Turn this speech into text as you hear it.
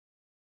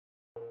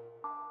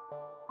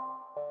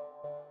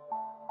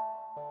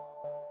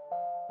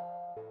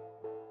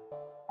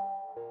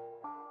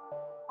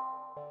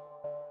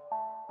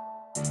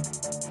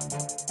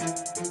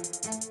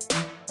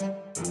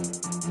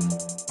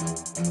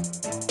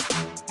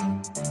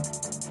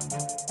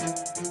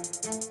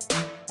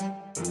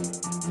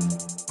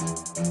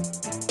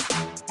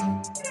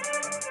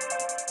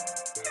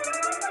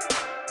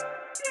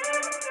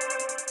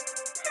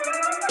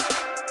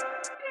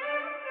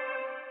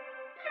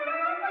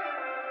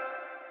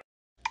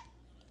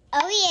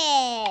Oh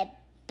yeah,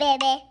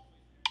 baby.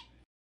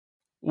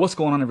 What's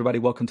going on, everybody?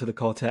 Welcome to the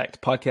Call to Act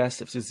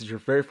podcast. If this is your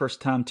very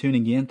first time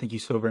tuning in, thank you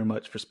so very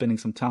much for spending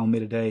some time with me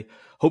today.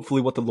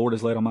 Hopefully what the Lord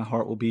has laid on my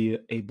heart will be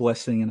a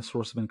blessing and a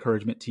source of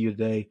encouragement to you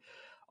today.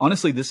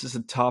 Honestly, this is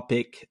a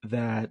topic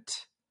that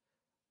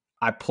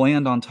I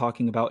planned on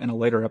talking about in a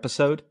later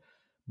episode,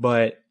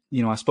 but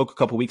I spoke a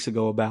couple weeks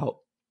ago about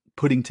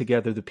putting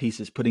together the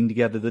pieces, putting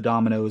together the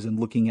dominoes, and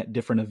looking at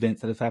different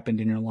events that have happened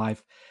in your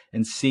life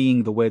and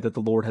seeing the way that the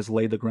Lord has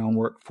laid the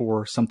groundwork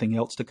for something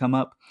else to come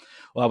up.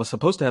 Well, I was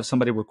supposed to have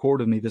somebody record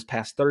with me this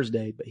past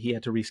Thursday, but he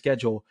had to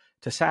reschedule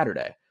to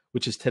Saturday,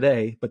 which is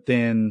today. But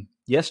then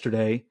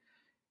yesterday,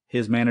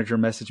 his manager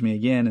messaged me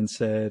again and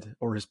said,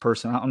 or his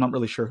person, I'm not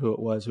really sure who it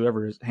was,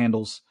 whoever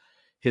handles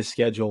his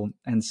schedule,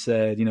 and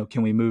said,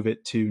 can we move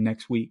it to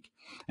next week?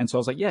 And so I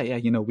was like, yeah,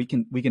 we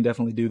can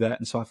definitely do that.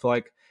 And so I feel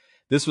like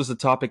this was a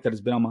topic that has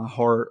been on my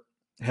heart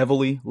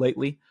heavily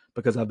lately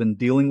because I've been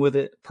dealing with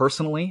it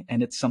personally.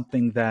 And it's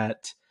something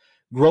that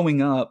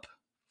growing up,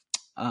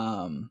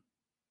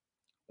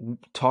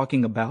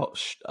 talking about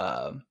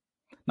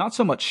not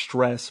so much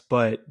stress,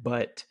 but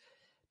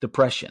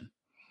depression.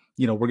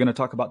 We're going to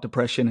talk about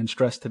depression and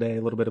stress today,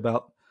 a little bit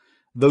about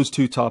those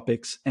two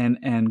topics.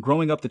 And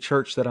growing up, the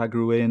church that I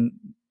grew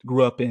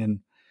up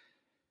in,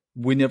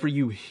 whenever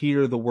you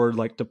hear the word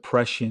like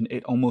depression,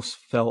 it almost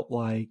felt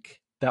like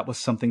that was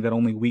something that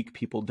only weak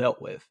people dealt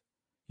with.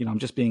 I'm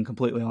just being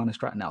completely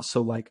honest right now.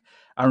 So like,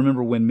 I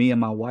remember when me and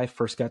my wife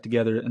first got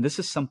together, and this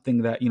is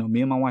something that,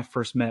 me and my wife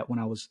first met when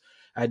I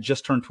had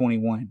just turned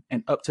 21.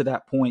 And up to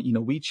that point,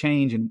 we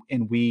change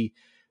and we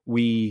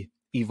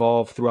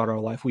evolve throughout our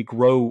life. We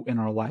grow in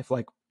our life,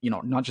 like,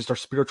 not just our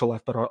spiritual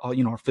life, but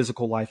our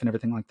physical life and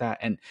everything like that.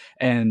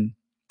 And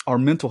our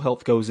mental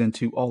health goes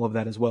into all of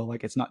that as well.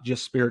 Like, it's not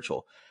just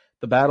spiritual.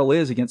 The battle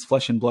is against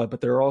flesh and blood, but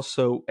there are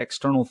also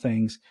external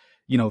things,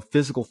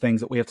 physical things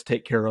that we have to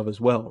take care of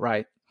as well.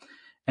 Right.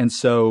 And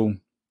so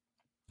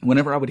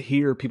whenever I would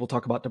hear people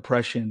talk about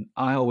depression,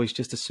 I always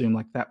just assume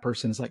like that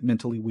person is like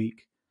mentally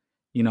weak.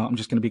 I'm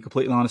just going to be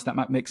completely honest. That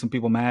might make some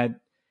people mad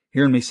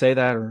hearing me say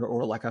that,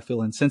 or like I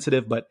feel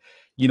insensitive, but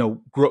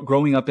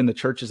growing up in the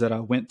churches that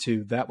I went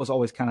to, that was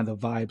always kind of the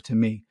vibe to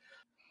me.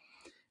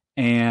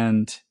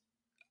 And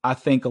I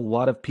think a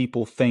lot of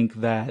people think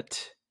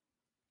that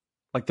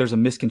like there's a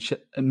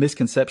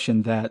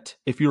misconception that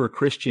if you're a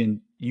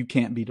Christian, you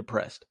can't be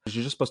depressed.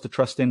 You're just supposed to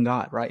trust in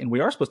God, right? And we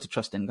are supposed to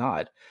trust in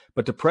God,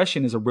 but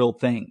depression is a real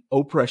thing.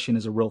 Oppression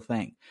is a real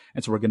thing.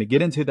 And so we're going to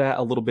get into that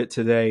a little bit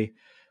today.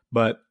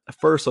 But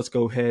first, let's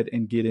go ahead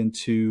and get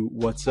into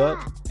what's up,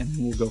 and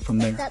then we'll go from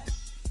there.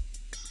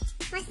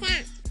 What's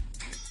up?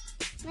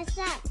 What's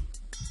up?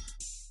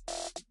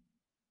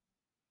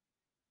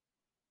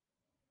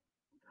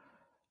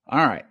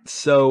 All right.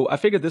 So I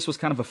figured this was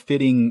kind of a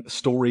fitting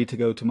story to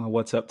go to my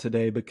what's up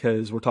today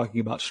because we're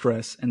talking about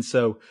stress. And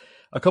so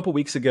a couple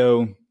weeks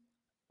ago,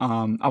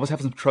 I was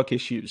having some truck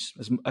issues.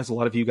 As a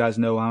lot of you guys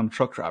know, I'm a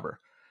truck driver.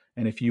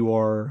 And if you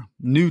are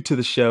new to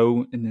the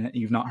show and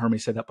you've not heard me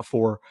say that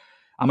before,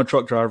 I'm a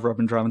truck driver. I've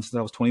been driving since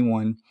I was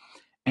 21,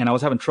 and I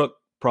was having truck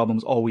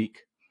problems all week.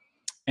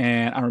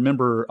 And I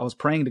remember I was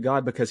praying to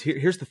God because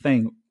here's the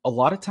thing. A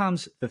lot of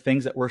times the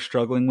things that we're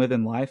struggling with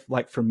in life,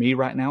 like for me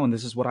right now, and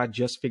this is what I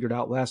just figured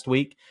out last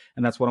week,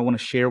 and that's what I want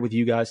to share with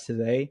you guys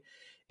today,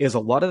 is a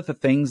lot of the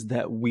things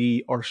that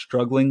we are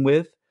struggling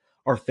with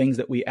are things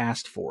that we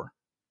asked for.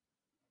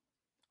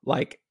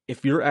 Like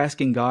if you're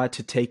asking God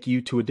to take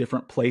you to a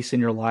different place in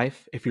your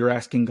life, if you're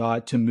asking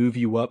God to move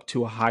you up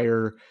to a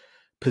higher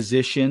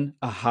position,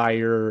 a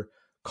higher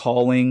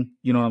calling,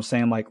 you know what I'm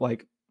saying?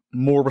 Like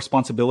more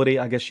responsibility,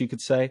 I guess you could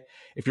say.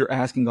 If you're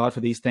asking God for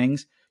these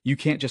things, you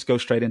can't just go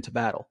straight into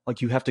battle. Like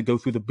you have to go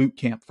through the boot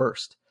camp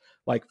first.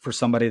 Like for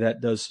somebody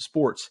that does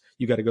sports,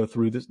 you got to go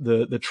through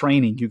the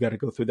training, you got to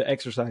go through the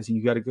exercising,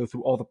 you got to go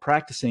through all the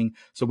practicing.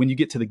 So when you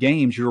get to the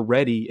games, you're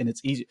ready and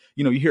it's easy.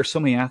 You hear so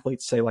many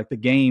athletes say like the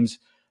games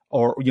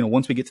are,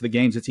 once we get to the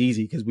games, it's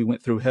easy because we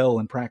went through hell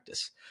in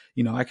practice.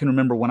 I can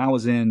remember when I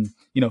was in,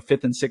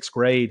 5th and 6th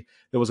grade,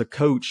 there was a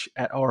coach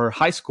at our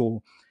high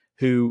school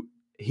who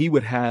he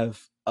would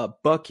have a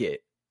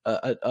bucket,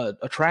 a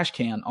trash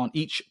can on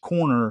each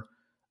corner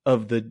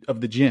of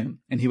the gym,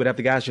 and he would have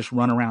the guys just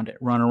run around.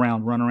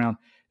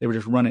 They were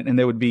just running, and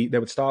they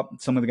would stop.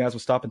 Some of the guys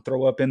would stop and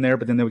throw up in there,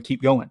 but then they would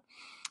keep going.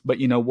 But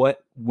you know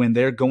what? When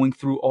they're going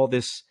through all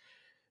this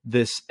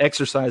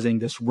exercising,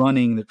 this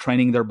running, they're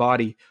training their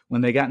body,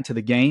 when they got into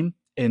the game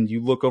and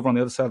you look over on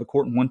the other side of the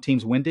court and one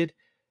team's winded,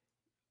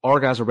 our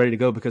guys are ready to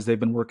go because they've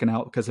been working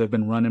out, because they've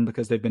been running,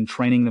 because they've been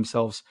training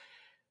themselves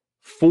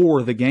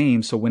for the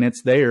game. So when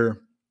it's there,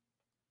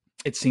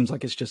 it seems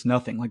like it's just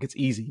nothing, like it's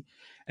easy.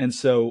 And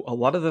so a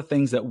lot of the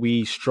things that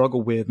we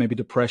struggle with, maybe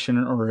depression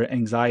or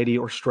anxiety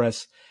or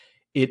stress,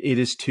 it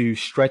is to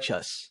stretch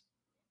us.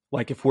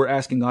 Like if we're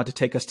asking God to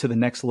take us to the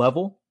next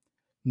level,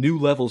 new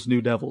levels,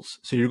 new devils.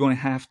 So you're going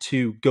to have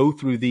to go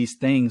through these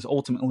things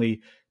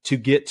ultimately to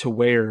get to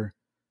where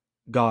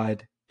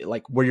God,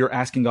 like where you're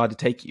asking God to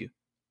take you,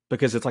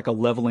 because it's like a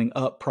leveling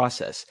up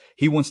process.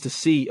 He wants to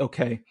see,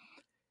 okay,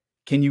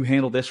 can you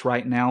handle this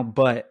right now?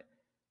 But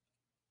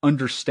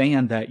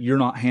understand that you're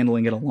not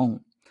handling it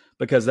alone,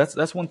 because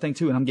that's one thing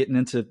too. And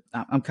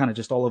I'm kind of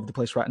just all over the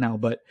place right now.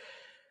 But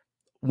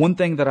one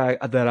thing that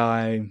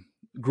I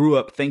grew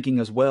up thinking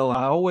as well,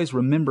 I always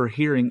remember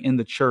hearing in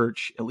the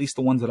church, at least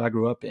the ones that I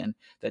grew up in,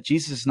 that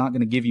Jesus is not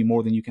going to give you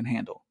more than you can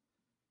handle.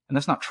 And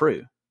that's not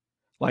true.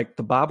 Like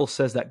the Bible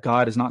says that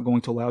God is not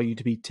going to allow you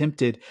to be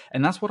tempted.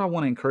 And that's what I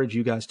want to encourage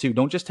you guys to.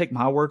 Don't just take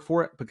my word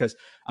for it, because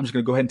I'm just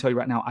going to go ahead and tell you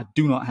right now, I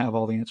do not have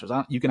all the answers.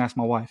 You can ask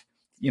my wife.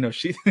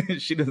 She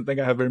she doesn't think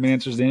I have very many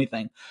answers to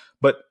anything.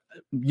 But,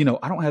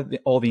 I don't have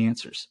all the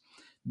answers.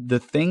 The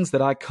things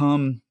that I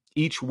come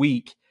each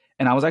week,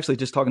 and I was actually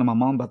just talking to my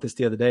mom about this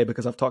the other day,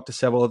 because I've talked to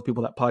several other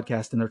people that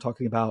podcast, and they're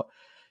talking about,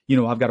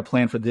 I've got a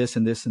plan for this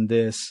and this and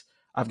this.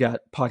 I've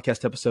got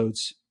podcast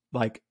episodes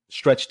like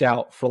stretched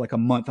out for like a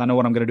month. I know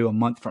what I'm going to do a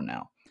month from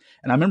now.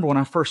 And I remember when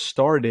I first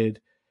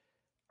started,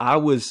 I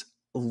was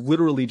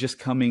literally just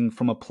coming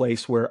from a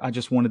place where I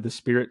just wanted the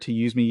Spirit to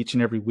use me each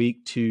and every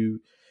week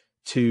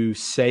to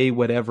say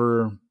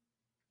whatever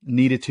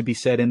needed to be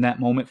said in that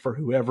moment for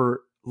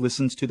whoever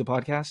listens to the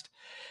podcast.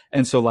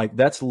 And so like,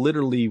 that's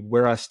literally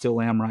where I still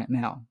am right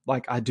now.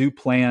 Like I do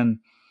plan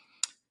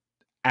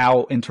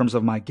out in terms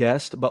of my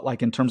guest, but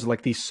like in terms of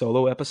like these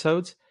solo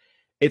episodes,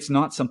 it's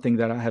not something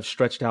that I have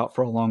stretched out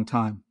for a long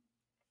time.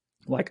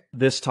 Like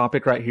this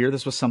topic right here,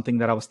 this was something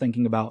that I was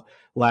thinking about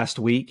last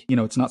week.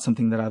 It's not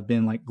something that I've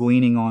been like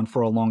gleaning on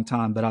for a long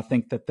time, but I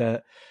think that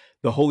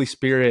the Holy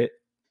Spirit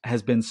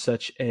has been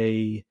such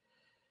a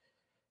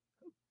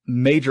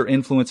major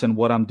influence in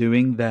what I'm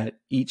doing that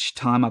each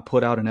time I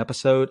put out an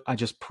episode, I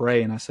just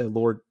pray and I say,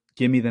 Lord,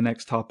 give me the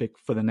next topic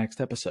for the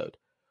next episode,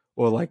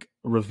 or like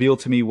reveal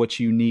to me what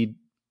you need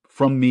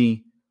from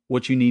me,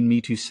 what you need me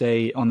to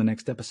say on the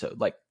next episode.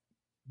 Like,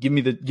 give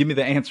me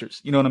the answers.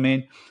 You know what I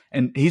mean?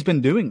 And he's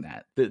been doing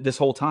that this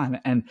whole time.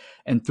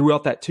 And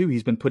throughout that too,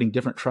 he's been putting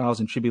different trials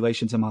and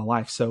tribulations in my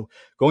life. So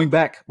going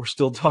back, we're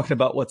still talking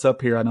about what's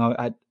up here. I know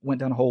I went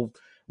down a whole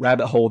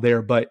rabbit hole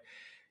there, but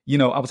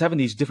I was having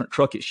these different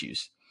truck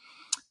issues.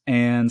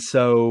 And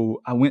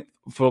so I went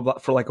for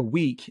like a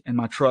week, and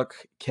my truck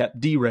kept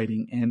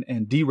derating,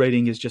 and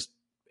derating is just,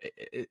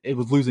 it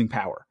was losing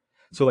power.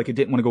 So like it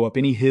didn't want to go up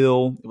any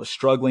hill. It was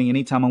struggling.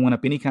 Anytime I went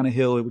up any kind of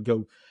hill, it would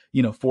go,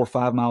 4 or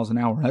 5 miles an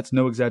hour. That's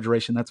no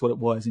exaggeration. That's what it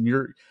was.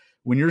 And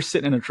when you're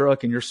sitting in a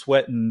truck and you're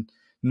sweating,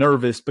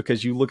 nervous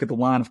because you look at the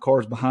line of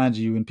cars behind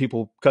you and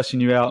people cussing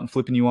you out and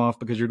flipping you off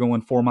because you're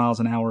going 4 miles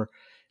an hour,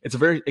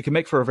 it can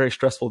make for a very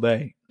stressful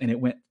day. And it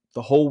went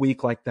the whole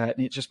week like that.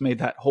 And it just made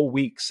that whole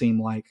week seem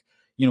like,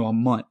 a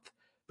month,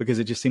 because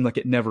it just seemed like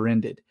it never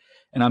ended.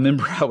 And I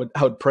remember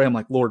I would pray. I'm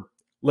like, Lord,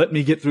 let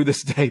me get through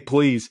this day,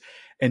 please.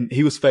 And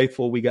he was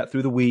faithful. We got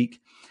through the week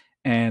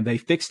and they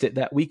fixed it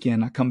that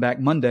weekend. I come back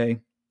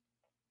Monday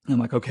and I'm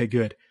like, okay,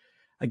 good.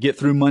 I get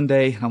through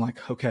Monday and I'm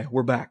like, okay,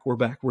 we're back.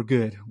 We're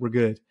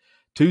good.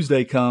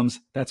 Tuesday comes.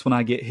 That's when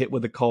I get hit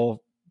with a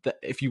call.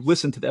 If you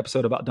listen to the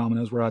episode about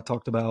Domino's where I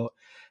talked about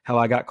how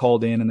I got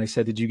called in and they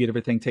said, did you get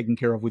everything taken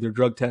care of with your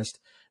drug test?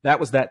 That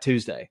was that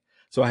Tuesday.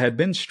 So I had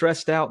been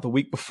stressed out the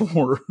week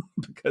before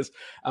because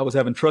I was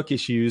having truck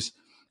issues.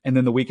 And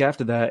then the week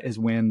after that is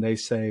when they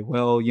say,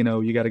 well,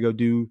 you got to go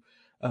do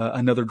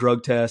another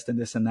drug test and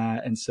this and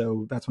that. And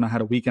so that's when I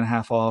had a week and a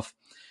half off.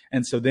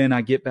 And so then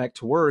I get back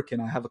to work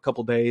and I have a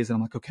couple days and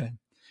I'm like, okay,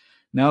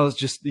 now it's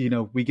just,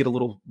 we get a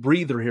little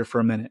breather here for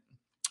a minute.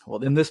 Well,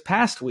 then this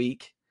past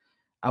week,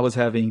 I was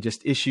having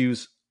just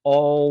issues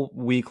all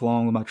week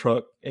long with my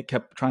truck. It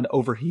kept trying to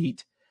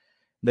overheat.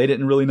 They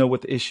didn't really know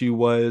what the issue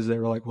was. They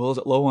were like, well, is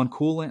it low on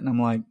coolant? And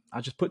I'm like, I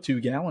just put 2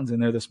 gallons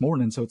in there this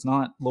morning, so it's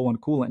not low on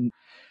coolant.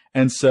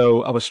 And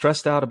so I was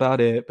stressed out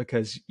about it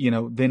because,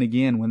 then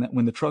again,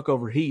 when the truck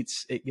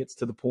overheats, it gets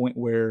to the point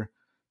where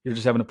you're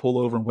just having to pull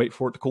over and wait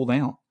for it to cool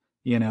down,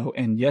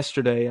 And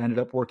yesterday I ended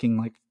up working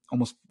like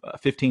almost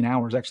 15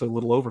 hours, actually a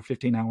little over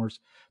 15 hours,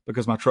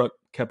 because my truck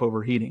kept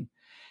overheating.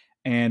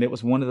 And it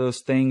was one of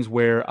those things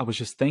where I was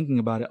just thinking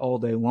about it all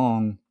day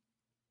long.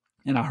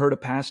 And I heard a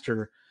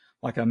pastor,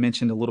 like I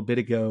mentioned a little bit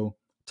ago,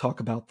 talk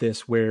about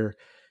this, where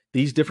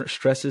these different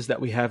stresses that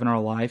we have in our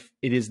life,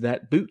 it is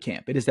that boot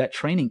camp. It is that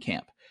training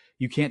camp.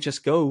 You can't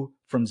just go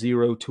from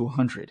 0 to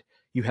 100.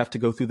 You have to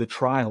go through the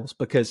trials,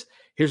 because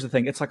here's the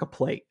thing. It's like a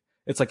plate.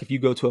 It's like if you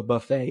go to a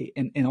buffet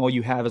and all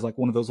you have is like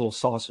one of those little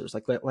saucers,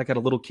 like at a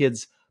little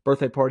kid's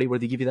birthday party where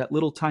they give you that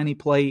little tiny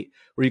plate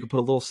where you can put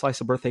a little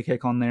slice of birthday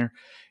cake on there.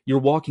 You're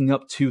walking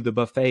up to the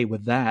buffet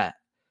with that.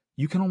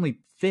 You can only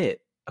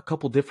fit a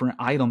couple different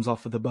items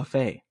off of the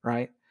buffet,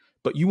 right?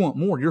 But you want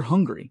more. You're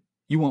hungry.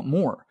 You want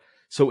more.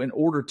 So in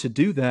order to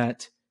do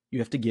that, you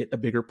have to get a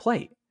bigger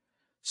plate.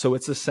 So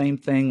it's the same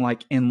thing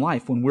like in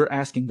life. When we're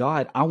asking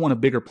God, I want a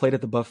bigger plate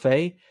at the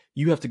buffet,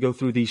 you have to go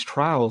through these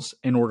trials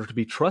in order to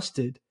be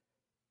trusted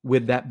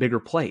with that bigger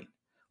plate.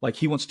 Like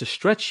he wants to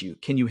stretch you.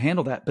 Can you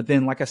handle that? But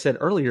then, like I said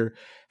earlier,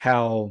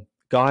 how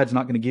God's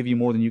not going to give you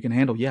more than you can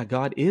handle. Yeah,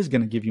 God is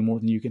going to give you more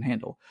than you can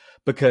handle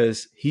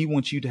because he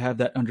wants you to have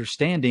that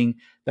understanding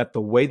that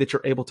the way that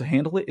you're able to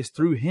handle it is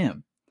through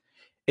him.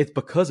 It's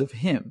because of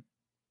him.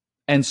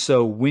 And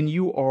so when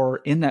you are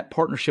in that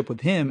partnership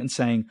with him and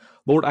saying,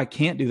 Lord, I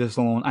can't do this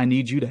alone. I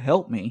need you to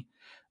help me.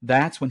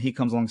 That's when he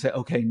comes along and say,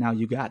 okay, now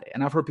you got it.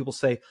 And I've heard people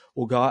say,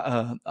 well,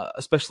 God,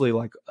 especially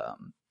like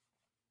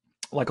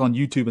on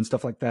YouTube and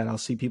stuff like that, I'll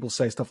see people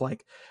say stuff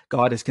like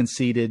God is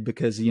conceited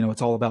because,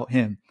 it's all about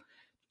him.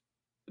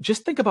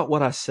 Just think about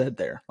what I said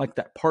there, like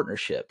that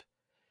partnership.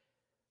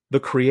 The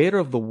creator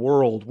of the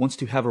world wants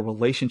to have a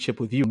relationship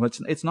with you.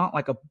 It's not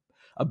like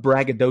a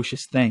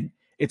braggadocious thing.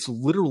 It's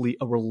literally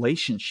a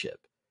relationship.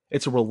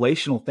 It's a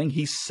relational thing.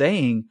 He's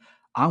saying,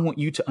 I want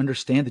you to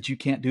understand that you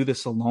can't do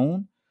this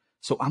alone.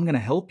 So I'm going to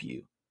help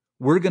you.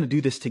 We're going to do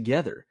this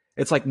together.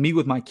 It's like me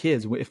with my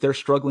kids. If they're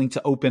struggling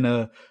to open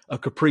a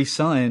Capri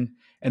Sun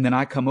and then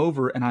I come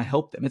over and I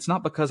help them, it's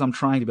not because I'm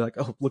trying to be like,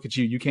 oh, look at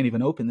you. You can't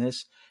even open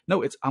this.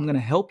 No, I'm going to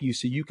help you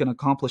so you can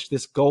accomplish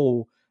this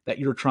goal that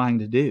you're trying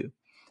to do.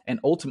 And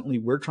ultimately,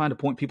 we're trying to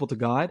point people to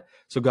God.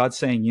 So God's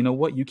saying, you know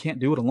what? You can't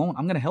do it alone.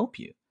 I'm going to help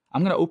you.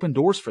 I'm going to open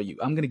doors for you.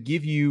 I'm going to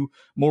give you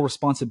more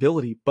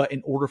responsibility. But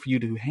in order for you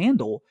to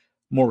handle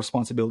more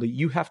responsibility,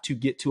 you have to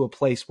get to a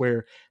place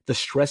where the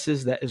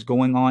stresses that is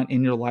going on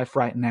in your life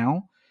right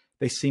now,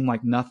 they seem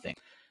like nothing.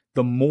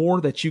 The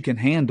more that you can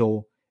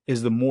handle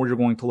is the more you're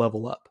going to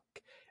level up.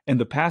 And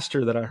the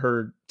pastor that I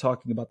heard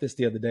talking about this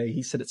the other day,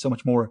 he said it so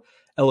much more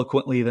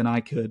eloquently than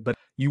I could. But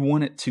you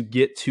want it to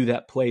get to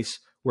that place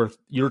where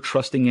you're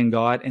trusting in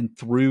God, and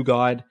through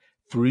God,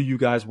 through you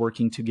guys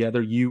working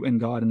together, you and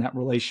God in that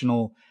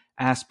relational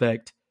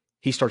aspect,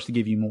 he starts to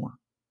give you more.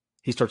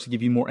 He starts to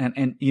give you more.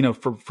 And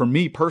for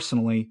me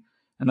personally,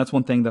 and that's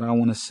one thing that I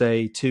want to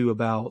say too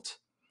about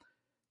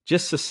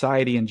just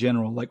society in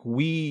general, like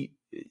we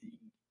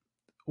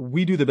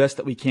do the best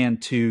that we can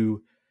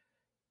to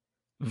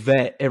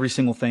vet every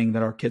single thing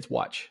that our kids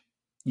watch.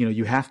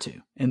 You have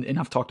to. And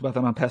I've talked about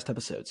that on past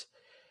episodes.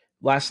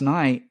 Last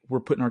night,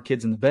 we're putting our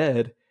kids in the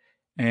bed,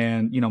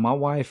 and, my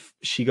wife,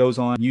 she goes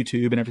on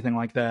YouTube and everything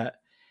like that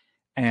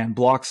and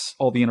blocks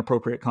all the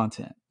inappropriate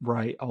content,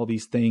 right? All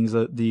these things,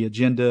 the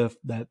agenda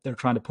that they're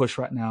trying to push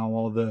right now,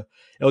 all the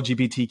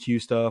LGBTQ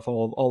stuff,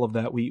 all of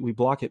that, we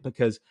block it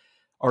because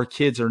our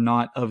kids are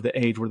not of the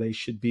age where they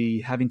should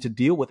be having to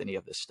deal with any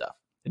of this stuff.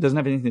 It doesn't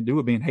have anything to do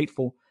with being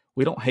hateful.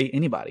 We don't hate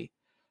anybody,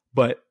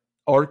 but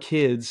our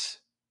kids,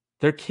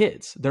 they're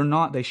kids.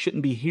 They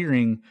shouldn't be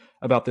hearing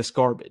about this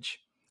garbage.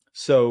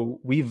 So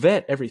we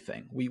vet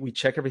everything. We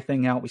check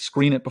everything out. We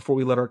screen it before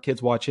we let our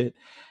kids watch it.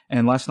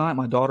 And last night,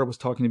 my daughter was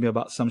talking to me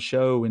about some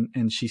show,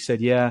 and she said,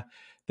 yeah,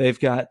 they've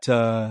got,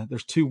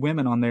 there's two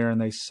women on there,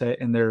 and they say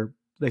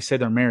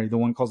they're married. The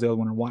one calls the other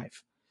one her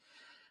wife.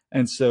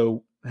 And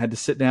so I had to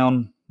sit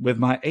down with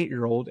my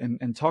 8-year-old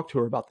and talk to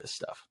her about this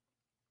stuff.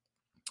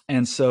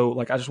 And so,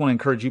 like, I just want to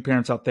encourage you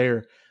parents out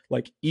there,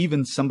 like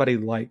even somebody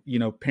like,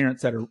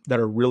 parents that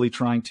are really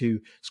trying to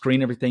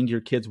screen everything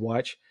your kids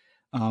watch.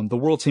 The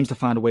world seems to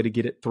find a way to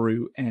get it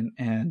through.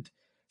 And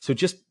so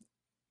just,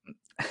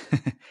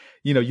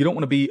 you don't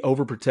want to be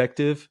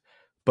overprotective,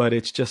 but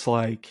it's just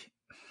like,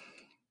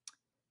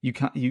 it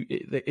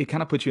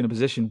kind of puts you in a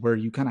position where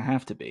you kind of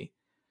have to be,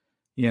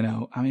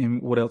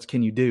 what else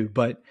can you do?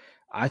 But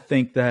I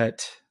think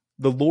that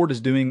the Lord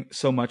is doing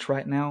so much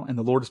right now, and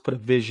the Lord has put a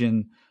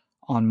vision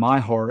on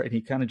my heart, and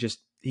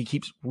he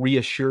keeps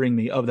reassuring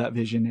me of that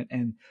vision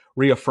and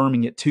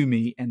reaffirming it to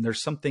me. And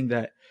there's something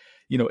that,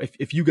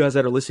 if you guys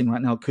that are listening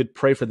right now could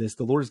pray for this,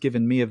 the Lord has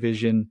given me a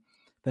vision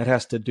that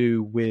has to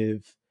do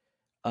with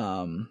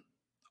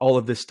all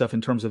of this stuff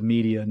in terms of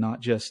media, not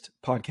just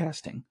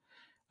podcasting,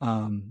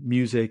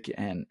 music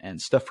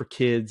and stuff for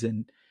kids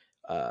and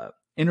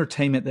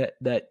entertainment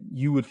that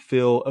you would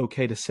feel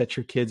okay to set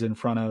your kids in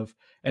front of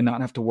and not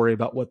have to worry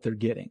about what they're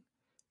getting,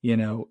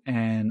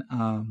 and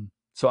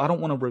so I don't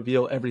want to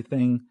reveal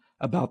everything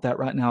about that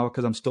right now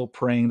because I'm still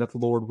praying that the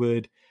Lord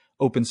would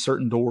open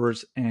certain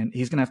doors, and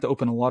he's going to have to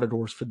open a lot of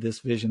doors for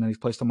this vision that he's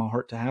placed on my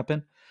heart to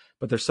happen.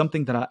 But there's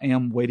something that I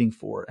am waiting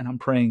for and I'm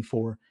praying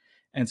for.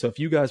 And so if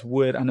you guys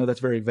would, I know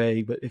that's very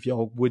vague, but if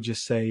y'all would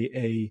just say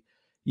a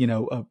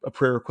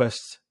prayer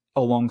request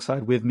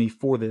alongside with me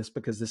for this,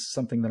 because this is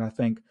something that I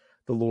think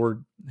the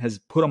Lord has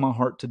put on my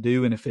heart to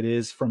do. And if it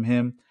is from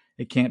him,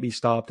 it can't be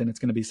stopped. And it's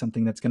going to be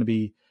something that's going to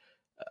be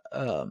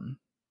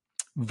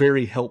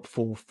very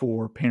helpful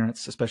for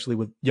parents, especially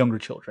with younger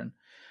children.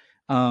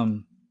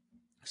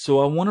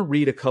 So I want to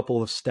read a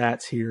couple of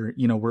stats here.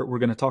 We're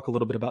going to talk a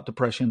little bit about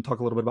depression,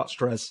 talk a little bit about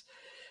stress.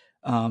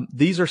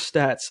 These are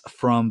stats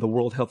from the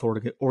World Health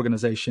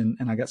Organization,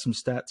 and I got some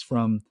stats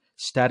from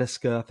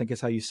Statistica, I think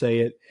is how you say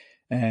it,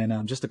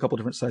 and just a couple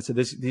different sites. So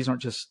these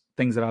aren't just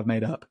things that I've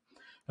made up.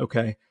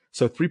 Okay,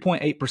 so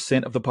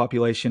 3.8% of the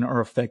population are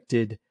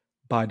affected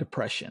by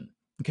depression.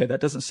 Okay,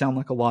 that doesn't sound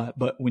like a lot,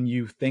 but when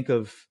you think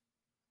of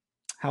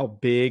how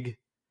big,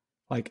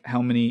 like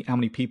how many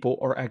people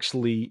are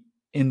actually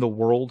in the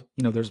world,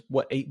 there's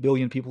what, 8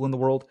 billion people in the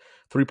world,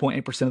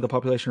 3.8% of the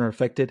population are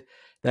affected.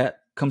 That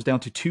comes down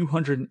to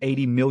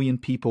 280 million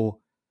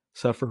people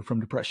suffer from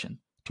depression.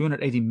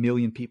 280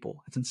 million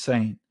people. That's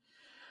insane.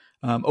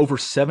 Over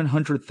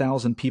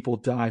 700,000 people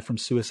die from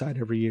suicide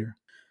every year.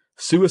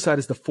 Suicide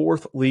is the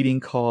fourth leading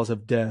cause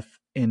of death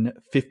in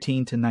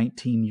 15 to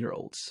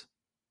 19-year-olds.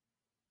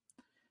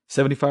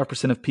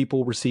 75% of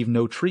people receive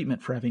no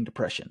treatment for having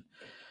depression.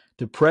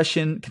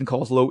 Depression can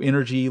cause low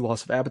energy,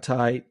 loss of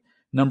appetite,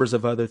 numbers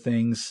of other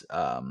things.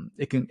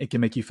 It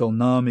can make you feel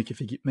numb. It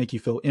can make you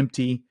feel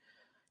empty.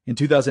 In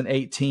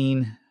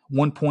 2018,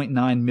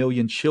 1.9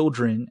 million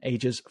children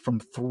ages from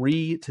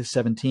 3 to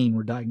 17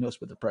 were diagnosed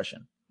with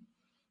depression.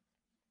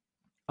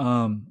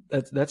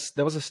 That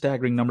was a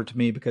staggering number to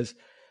me because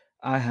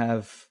I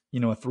have, a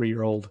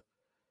 3-year-old.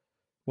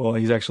 Well,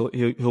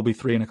 he'll be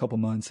 3 in a couple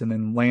months, and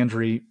then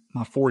Landry,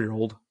 my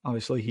 4-year-old.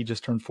 Obviously, he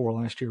just turned 4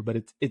 last year.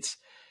 But it's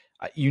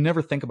you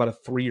never think about a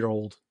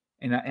 3-year-old,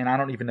 and I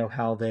don't even know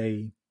how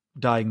they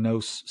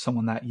diagnose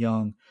someone that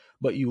young.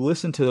 But you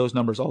listen to those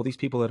numbers, all these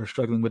people that are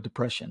struggling with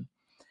depression,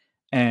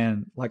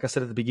 and like I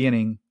said at the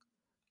beginning,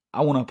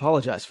 I want to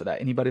apologize for that.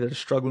 Anybody that is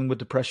struggling with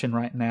depression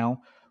right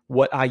now,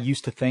 what I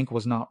used to think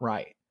was not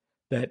right.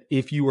 That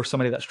if you are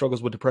somebody that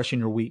struggles with depression,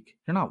 you're weak.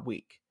 You're not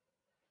weak.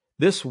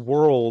 This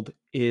world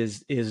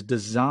is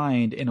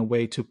designed in a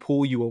way to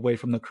pull you away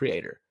from the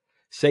Creator.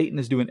 Satan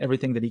is doing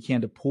everything that he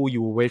can to pull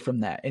you away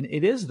from that. And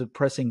it is a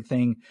depressing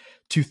thing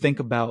to think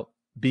about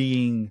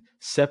being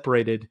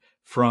separated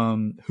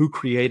from who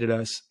created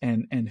us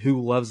and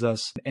who loves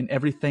us and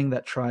everything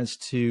that tries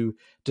to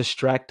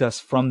distract us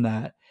from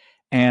that.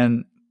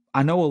 And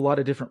I know a lot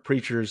of different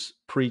preachers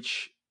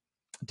preach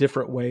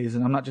different ways,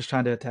 and I'm not just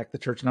trying to attack the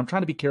church, and I'm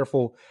trying to be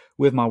careful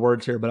with my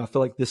words here, but I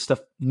feel like this stuff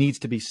needs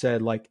to be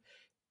said. Like,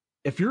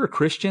 if you're a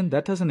Christian,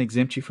 that doesn't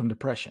exempt you from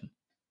depression,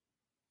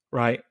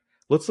 right?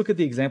 Let's look at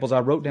the examples.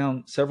 I wrote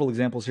down several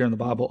examples here in the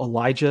Bible.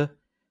 Elijah,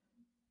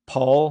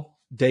 Paul,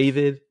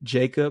 David,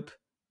 Jacob.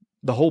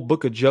 The whole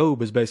book of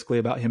Job is basically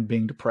about him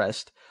being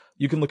depressed.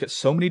 You can look at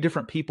so many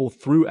different people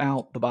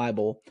throughout the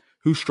Bible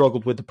who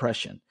struggled with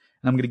depression.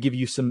 And I'm going to give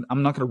you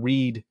I'm not going to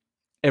read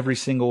every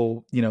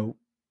single,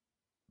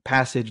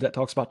 passage that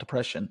talks about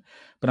depression,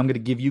 but I'm going to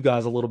give you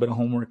guys a little bit of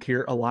homework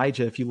here.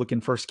 Elijah, if you look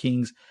in 1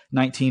 Kings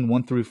 19,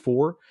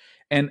 1-4.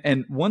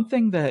 And one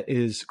thing that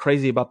is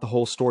crazy about the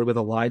whole story with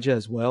Elijah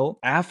as well,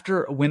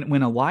 after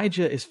when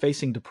Elijah is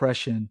facing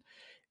depression,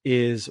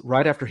 is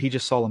right after he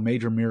just saw a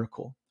major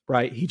miracle,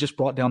 right? He just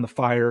brought down the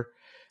fire.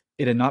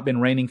 It had not been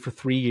raining for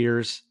 3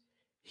 years.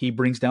 He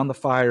brings down the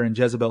fire, and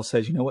Jezebel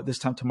says, you know what, this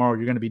time tomorrow,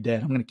 you're going to be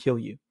dead. I'm going to kill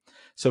you.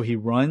 So he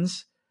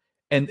runs.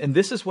 And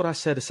this is what I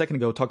said a second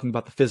ago, talking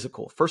about the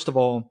physical. First of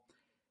all,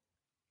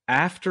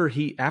 after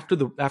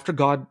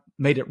God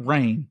made it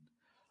rain,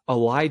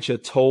 Elijah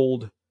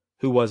told,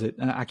 who was it?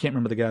 I can't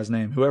remember the guy's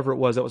name. Whoever it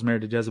was that was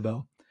married to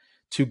Jezebel,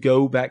 to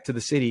go back to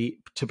the city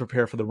to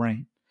prepare for the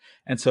rain.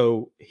 And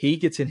so he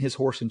gets in his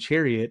horse and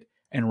chariot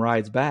and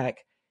rides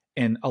back.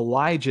 And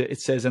Elijah, it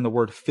says in the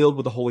word, filled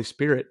with the Holy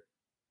Spirit,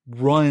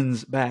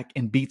 runs back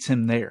and beats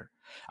him there.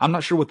 I'm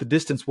not sure what the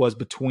distance was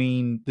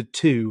between the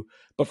two,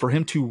 but for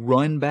him to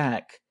run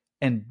back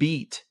and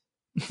beat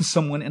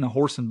someone in a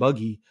horse and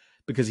buggy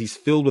because he's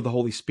filled with the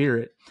Holy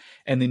Spirit.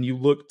 And then you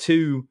look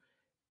too,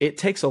 it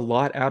takes a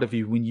lot out of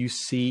you when you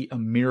see a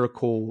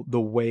miracle the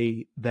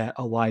way that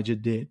Elijah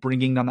did,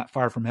 bringing down that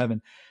fire from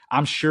heaven.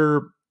 I'm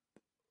sure,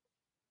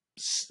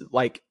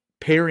 like,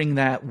 pairing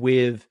that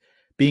with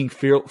being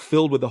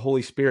filled with the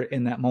Holy Spirit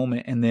in that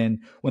moment, and then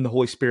when the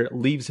Holy Spirit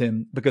leaves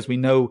him, because we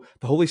know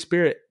the Holy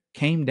Spirit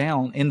came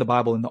down in the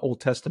Bible in the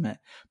Old Testament,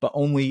 but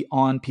only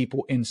on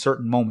people in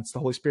certain moments. The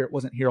Holy Spirit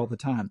wasn't here all the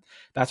time.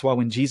 That's why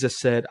when Jesus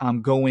said,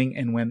 I'm going,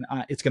 and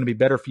it's going to be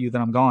better for you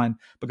that I'm gone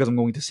because I'm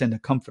going to send a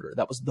comforter.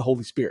 That was the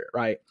Holy Spirit,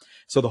 right?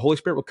 So the Holy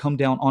Spirit would come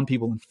down on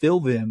people and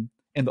fill them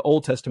in the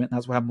Old Testament. And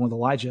that's what happened with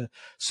Elijah.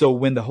 So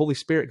when the Holy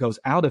Spirit goes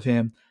out of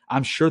him,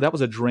 I'm sure that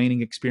was a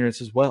draining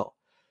experience as well.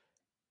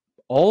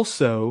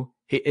 Also,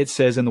 it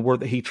says in the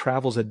word that he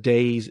travels a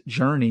day's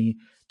journey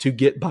to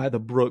get by the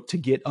brook, to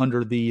get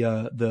under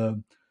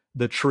the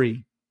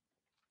tree,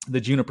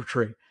 the juniper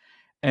tree.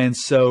 And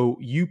so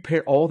you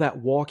pair all that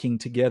walking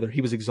together.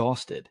 He was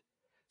exhausted.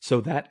 So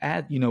that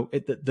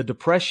the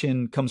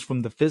depression comes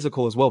from the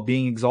physical as well,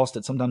 being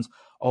exhausted. Sometimes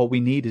all we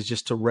need is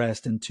just to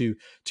rest and to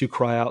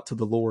cry out to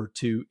the Lord,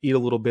 to eat a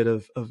little bit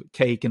of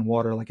cake and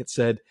water, like it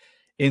said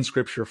in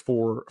Scripture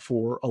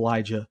for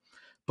Elijah.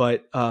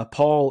 But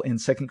Paul in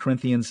 2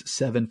 Corinthians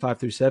 7,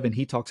 5-7,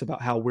 he talks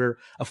about how we're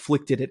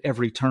afflicted at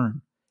every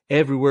turn.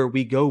 Everywhere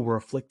we go, we're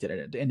afflicted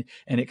at it.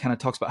 And it kind of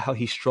talks about how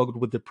he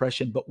struggled with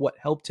depression, but what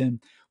helped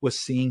him was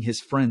seeing his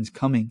friends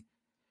coming.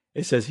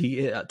 It says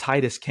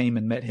Titus came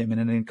and met him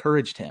and it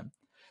encouraged him.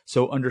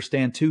 So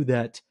understand too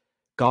that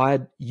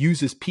God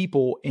uses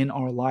people in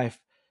our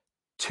life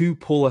to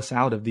pull us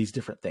out of these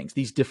different things,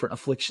 these different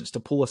afflictions, to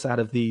pull us out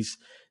of these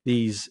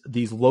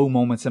low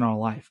moments in our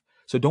life.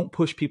 So don't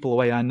push people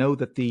away. I know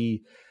that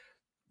the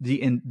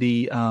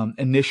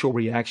initial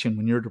reaction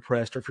when you're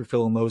depressed or if you're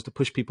feeling low is to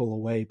push people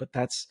away, but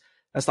that's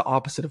the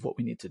opposite of what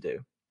we need to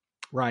do,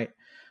 right?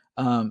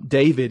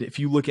 David, if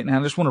you look at, now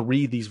I just want to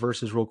read these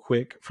verses real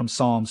quick from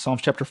Psalms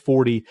chapter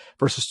 40,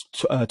 verses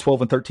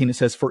 12 and 13. It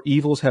says, "For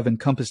evils have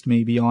encompassed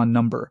me beyond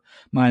number.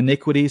 My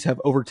iniquities have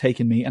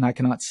overtaken me, and I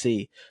cannot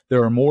see.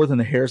 There are more than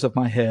the hairs of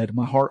my head.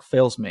 My heart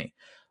fails me.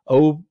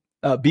 Oh,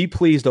 be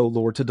pleased, O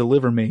Lord, to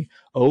deliver me.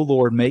 O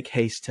Lord, make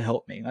haste to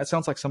help me." That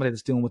sounds like somebody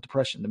that's dealing with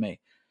depression to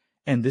me.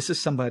 And this is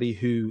somebody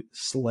who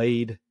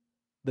slayed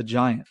the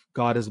giant.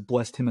 God has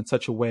blessed him in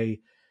such a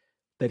way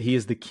that he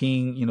is the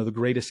king, the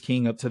greatest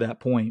king up to that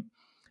point,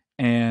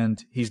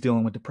 and he's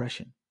dealing with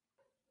depression.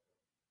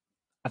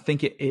 I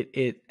think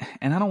it,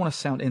 and I don't want to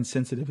sound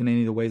insensitive in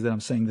any of the ways that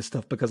I'm saying this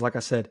stuff, because like I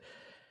said,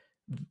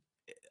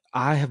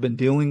 I have been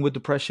dealing with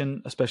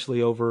depression,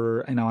 especially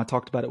over, I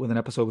talked about it with an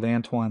episode with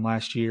Antoine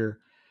last year,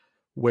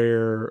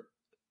 where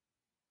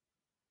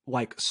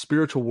like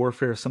spiritual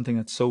warfare is something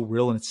that's so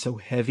real and it's so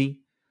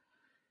heavy,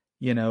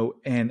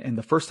 and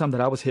the first time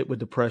that I was hit with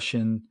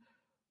depression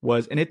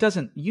was, and it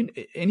doesn't,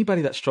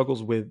 anybody that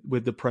struggles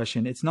with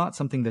depression, it's not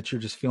something that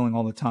you're just feeling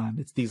all the time.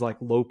 It's these like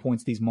low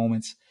points, these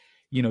moments,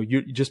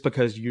 you just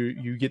because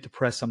you get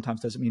depressed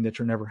sometimes doesn't mean that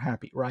you're never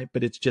happy, right?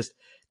 But it's just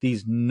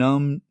these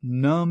numbing,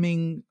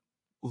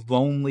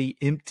 lonely,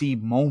 empty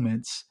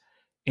moments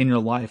in your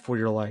life where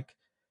you're like,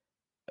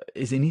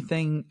 is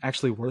anything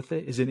actually worth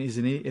it? Is any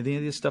of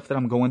this stuff that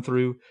I'm going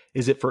through,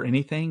 is it for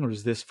anything, or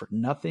is this for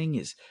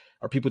nothing?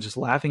 Are people just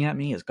laughing at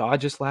me? Is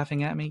God just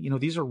laughing at me?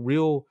 These are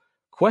real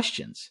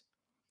questions,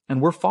 and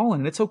we're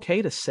fallen, and it's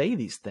okay to say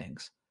these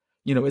things.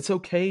 It's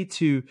okay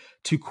to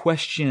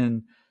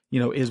question,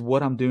 is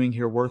what I'm doing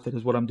here worth it?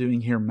 Is what I'm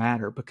doing here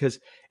matter? Because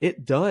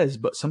it does,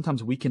 but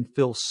sometimes we can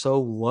feel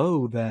so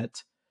low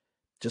that,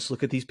 just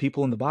look at these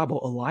people in the Bible.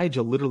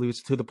 Elijah literally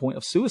was to the point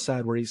of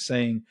suicide, where he's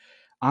saying,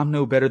 I'm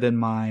no better than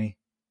my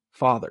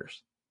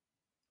fathers,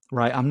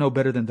 right? I'm no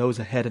better than those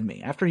ahead of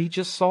me. After he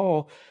just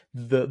saw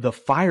the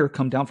fire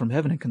come down from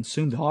heaven and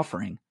consume the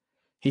offering,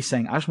 he's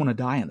saying, I just want to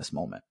die in this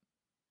moment.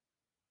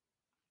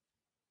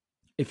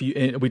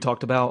 We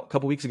talked about a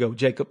couple weeks ago,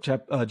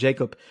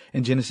 Jacob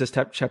in Genesis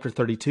chapter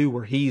 32,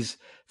 where he's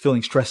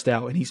feeling stressed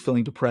out and he's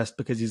feeling depressed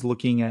because he's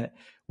looking at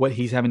what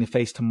he's having to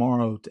face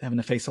tomorrow, having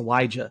to face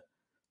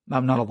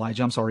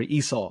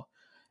Esau.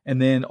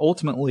 And then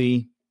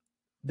ultimately,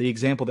 the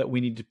example that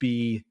we need to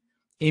be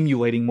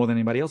emulating more than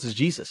anybody else is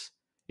Jesus.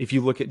 If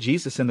you look at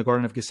Jesus in the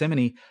Garden of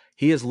Gethsemane,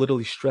 he is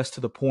literally stressed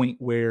to the point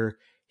where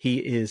he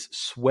is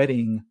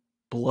sweating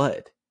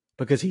blood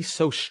because he's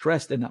so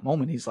stressed in that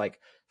moment. He's like,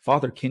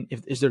 Father,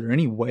 is there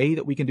any way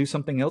that we can do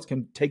something else?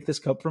 Can take this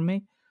cup from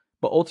me?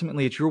 But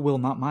ultimately, it's your will,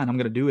 not mine. I'm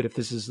going to do it if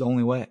this is the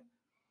only way.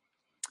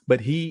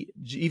 But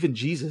even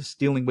Jesus,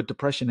 dealing with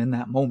depression in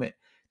that moment,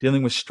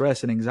 dealing with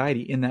stress and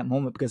anxiety in that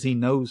moment, because he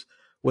knows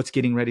what's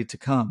getting ready to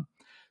come.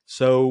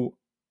 So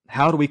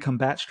how do we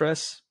combat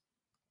stress?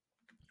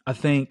 I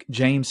think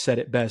James said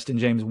it best in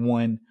James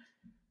 1.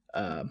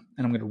 And I'm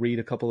going to read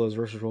a couple of those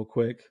verses real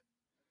quick.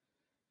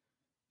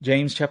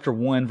 James chapter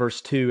 1,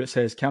 verse 2, it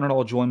says, "Count it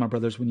all joy, my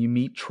brothers, when you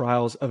meet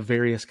trials of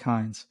various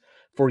kinds.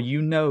 For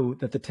you know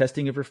that the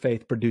testing of your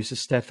faith produces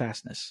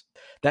steadfastness."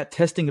 That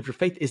testing of your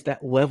faith is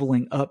that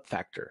leveling up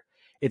factor.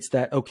 It's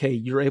that, okay,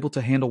 you're able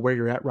to handle where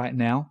you're at right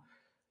now.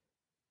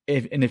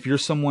 If you're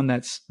someone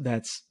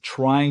that's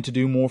trying to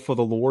do more for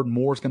the Lord,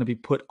 more is going to be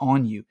put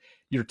on you.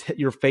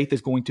 Your faith is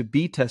going to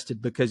be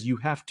tested because you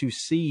have to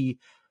see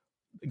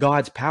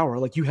God's power.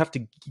 Like, you have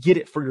to get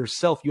it for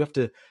yourself. You have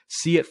to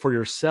see it for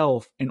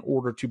yourself in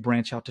order to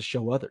branch out to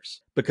show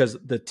others, because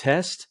the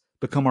tests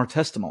become our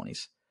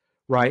testimonies,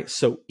 right?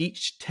 So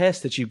each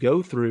test that you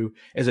go through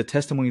is a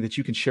testimony that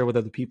you can share with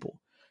other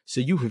people.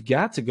 So you have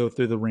got to go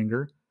through the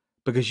ringer,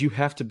 because you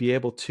have to be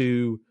able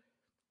to,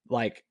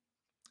 like,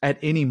 at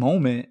any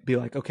moment be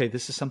like, okay,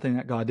 this is something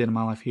that God did in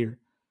my life here.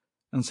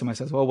 And somebody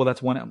says, well,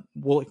 that's one.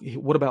 Well,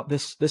 what about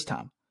this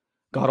time?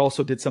 God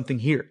also did something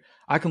here.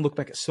 I can look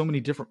back at so many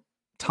different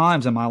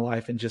times in my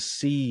life and just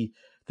see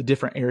the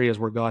different areas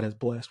where God has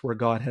blessed, where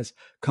God has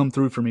come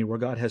through for me, where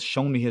God has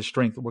shown me his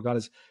strength, where God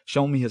has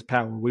shown me his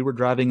power. We were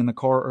driving in the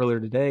car earlier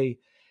today,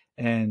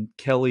 and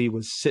Kelly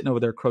was sitting over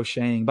there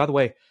crocheting. By the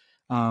way,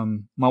 my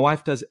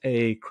wife does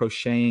a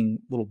crocheting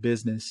little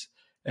business,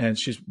 and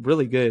she's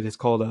really good. It's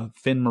called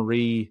Fin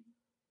Marie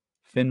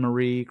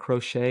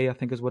Crochet, I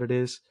think is what it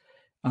is.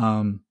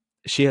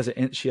 She has an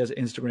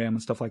Instagram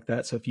and stuff like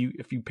that. So if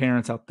you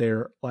parents out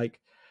there like,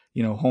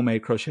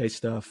 homemade crochet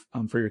stuff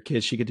for your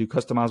kids, she could do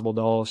customizable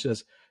dolls. She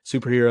does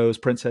superheroes,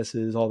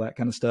 princesses, all that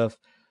kind of stuff.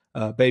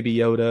 Baby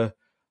Yoda,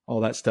 all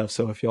that stuff.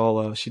 So if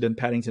y'all, she did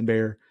Paddington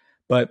Bear,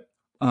 but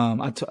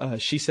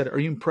she said, "Are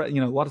you impressed?"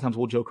 A lot of times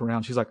we'll joke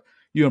around. She's like,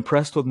 "You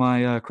impressed with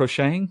my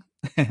crocheting?"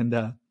 And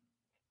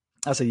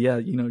I said, "Yeah,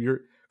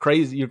 you're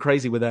crazy. You're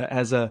crazy with that."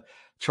 As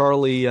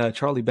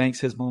Charlie Banks,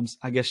 his mom's,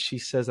 I guess she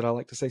says that I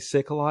like to say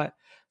sick a lot.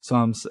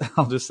 So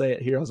I'll just say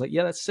it here. I was like,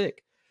 "Yeah, that's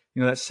sick.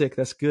 That's sick.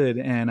 That's good."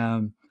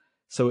 And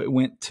So it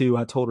went to,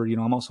 I told her,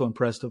 I'm also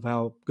impressed of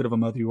how good of a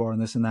mother you are and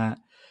this and that.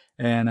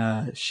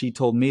 And she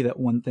told me that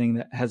one thing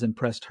that has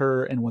impressed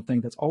her and one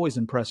thing that's always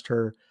impressed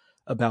her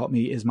about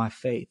me is my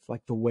faith,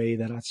 like the way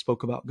that I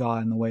spoke about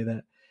God and the way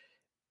that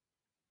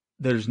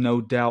there's no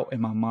doubt in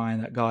my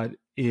mind that God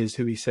is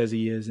who he says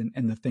he is,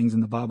 and the things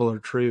in the Bible are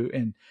true.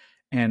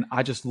 And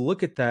I just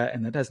look at that,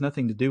 and that has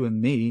nothing to do with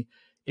me.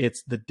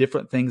 It's the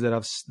different things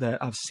that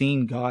I've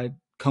seen God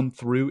come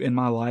through in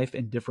my life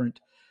in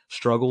different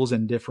struggles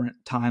and different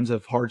times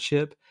of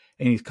hardship,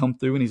 and he's come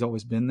through and he's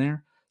always been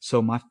there. So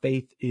my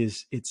faith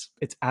is it's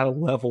at a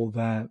level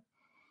that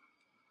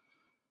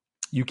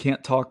you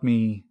can't talk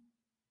me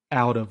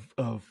out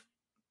of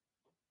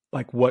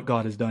like what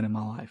God has done in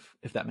my life,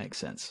 if that makes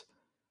sense.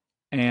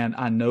 And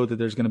I know that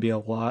there's going to be a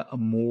lot of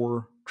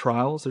more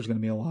trials. There's going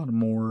to be a lot of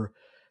more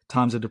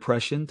times of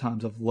depression,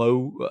 times of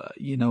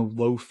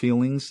low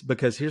feelings.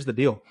 Because here's the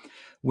deal.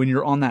 When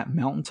you're on that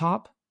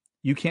mountaintop,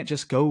 you can't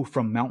just go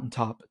from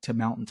mountaintop to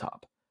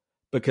mountaintop.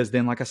 Because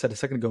then, like I said a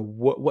second ago,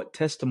 what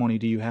testimony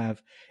do you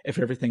have if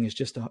everything is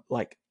just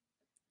like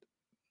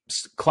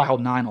cloud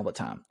nine all the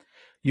time?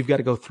 You've got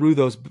to go through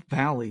those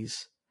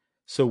valleys.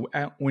 So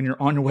when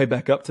you're on your way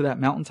back up to that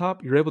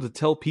mountaintop, you're able to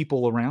tell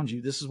people around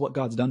you, this is what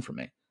God's done for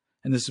me.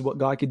 And this is what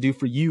God could do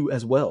for you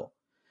as well.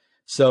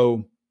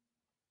 So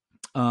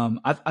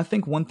I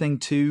think one thing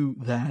too,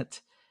 that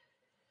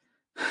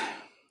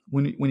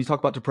when you talk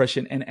about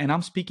depression, and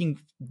I'm speaking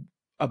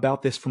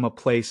about this from a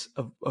place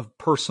of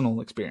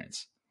personal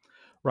experience,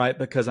 right?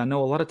 Because I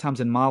know a lot of times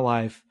in my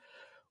life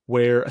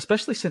where,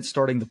 especially since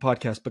starting the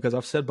podcast, because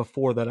I've said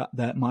before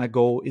that my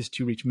goal is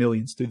to reach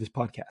millions through this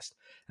podcast.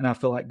 And I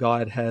feel like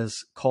God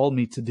has called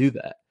me to do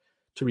that,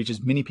 to reach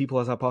as many people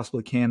as I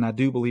possibly can. I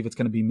do believe it's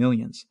going to be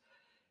millions.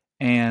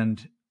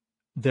 And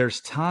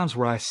there's times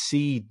where I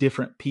see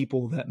different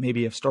people that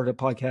maybe have started a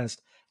podcast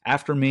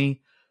after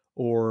me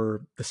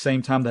or the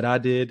same time that I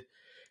did,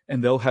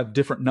 and they'll have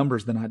different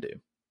numbers than I do.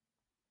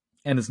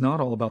 And it's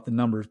not all about the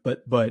numbers,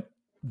 but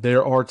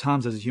there are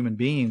times as a human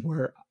being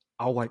where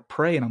I'll like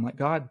pray and I'm like,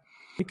 God,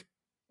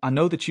 I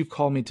know that you've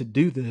called me to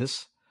do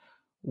this.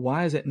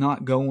 Why is it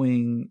not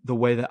going the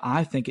way that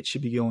I think it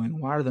should be going?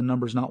 Why are the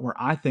numbers not where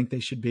I think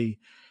they should be?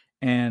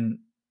 And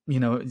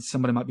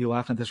somebody might be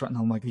laughing at this right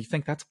now. I'm like, do you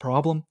think that's a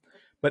problem?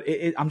 But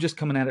I'm just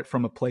coming at it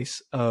from a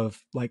place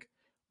of like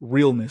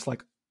realness,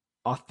 like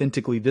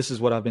authentically, this is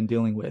what I've been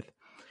dealing with.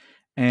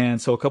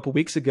 And so a couple of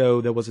weeks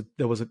ago, there was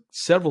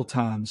several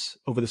times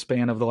over the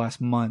span of the last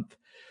month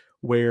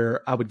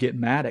where I would get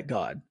mad at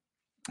God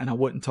and I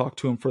wouldn't talk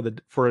to him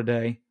for a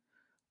day.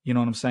 You know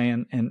what I'm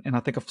saying? And I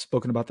think I've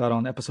spoken about that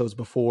on episodes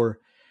before.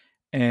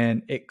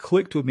 And it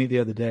clicked with me the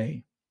other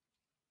day.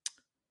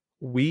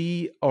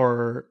 We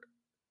are,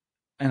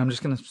 and I'm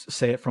just going to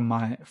say it from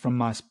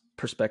my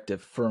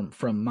perspective,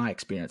 from my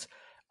experience.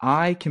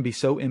 I can be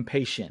so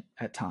impatient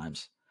at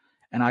times,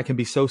 and I can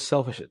be so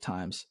selfish at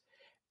times.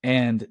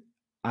 And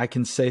I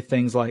can say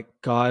things like,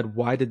 God,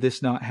 why did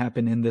this not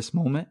happen in this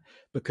moment?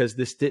 Because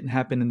this didn't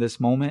happen in this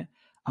moment,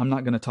 I'm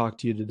not going to talk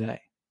to you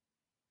today.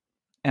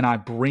 And I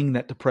bring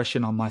that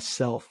depression on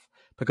myself,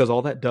 because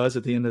all that does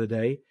at the end of the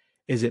day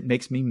is it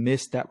makes me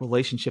miss that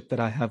relationship that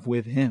I have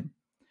with him.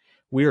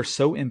 We are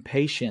so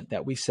impatient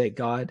that we say,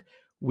 God,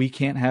 we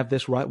can't have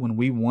this right when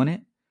we want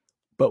it,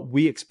 but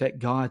we expect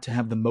God to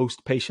have the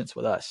most patience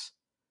with us,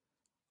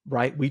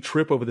 right? We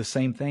trip over the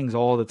same things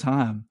all the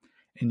time,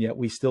 and yet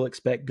we still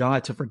expect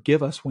God to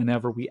forgive us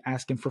whenever we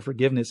ask him for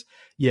forgiveness.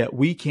 Yet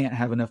we can't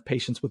have enough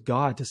patience with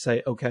God to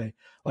say, okay,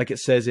 like it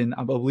says in,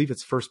 I believe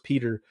it's 1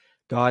 Peter,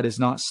 God is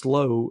not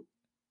slow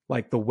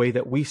like the way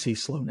that we see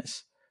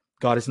slowness.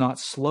 God is not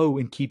slow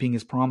in keeping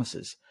his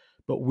promises,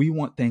 but we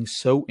want things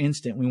so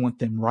instant. We want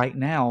them right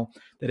now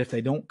that if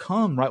they don't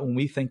come right when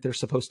we think they're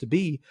supposed to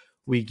be,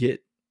 we get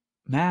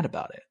mad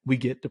about it. We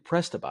get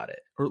depressed about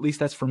it, or at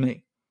least that's for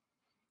me,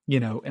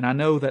 and I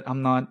know that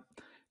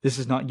this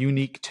is not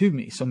unique to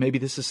me. So maybe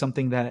this is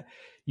something that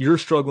you're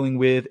struggling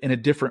with in a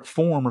different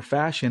form or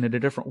fashion, in a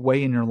different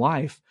way in your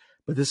life,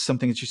 but this is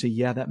something that you say,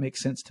 yeah, that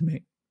makes sense to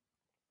me.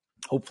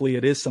 Hopefully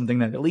it is something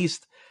that at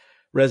least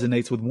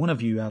resonates with one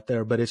of you out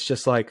there, but it's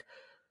just like,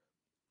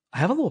 I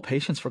have a little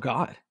patience for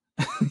God.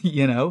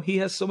 He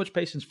has so much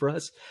patience for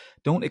us.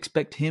 Don't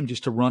expect him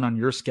just to run on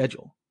your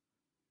schedule.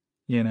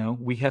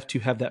 We have to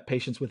have that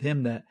patience with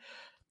him, that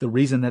the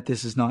reason that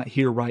this is not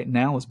here right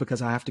now is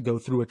because I have to go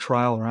through a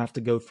trial, or I have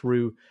to go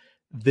through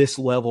this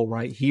level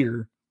right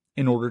here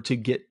in order to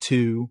get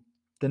to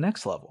the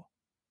next level.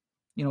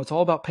 It's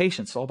all about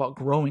patience. It's all about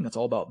growing. It's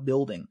all about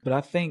building. But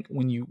I think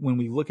when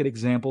we look at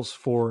examples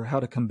for how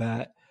to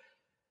combat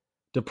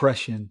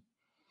depression,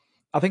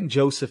 I think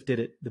Joseph did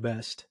it the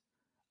best.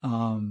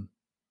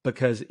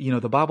 Because,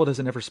 the Bible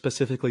doesn't ever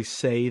specifically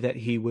say that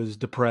he was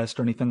depressed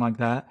or anything like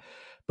that.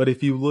 But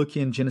if you look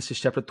in Genesis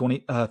chapter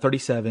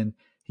 37,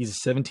 he's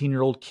a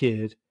 17-year-old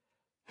kid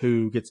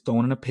who gets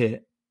thrown in a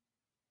pit,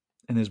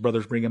 and his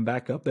brothers bring him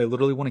back up. They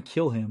literally want to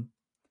kill him.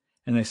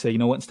 And they say, you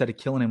know what, instead of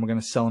killing him, we're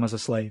going to sell him as a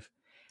slave.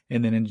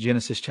 And then in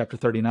Genesis chapter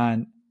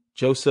 39,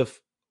 Joseph,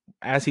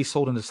 as he's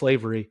sold into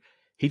slavery,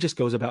 he just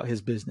goes about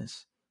his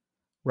business,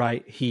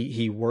 right?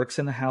 He works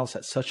in the house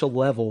at such a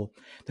level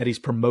that he's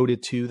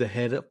promoted to the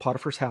head of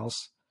Potiphar's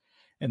house.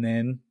 And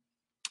then,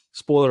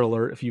 spoiler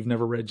alert, if you've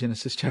never read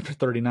Genesis chapter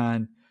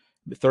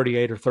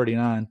 38 or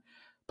 39,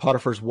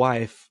 Potiphar's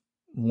wife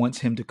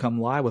wants him to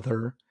come lie with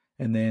her,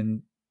 and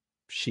then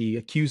she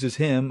accuses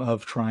him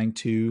of trying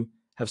to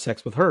have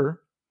sex with her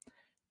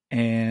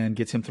and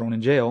gets him thrown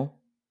in jail.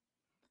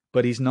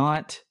 But he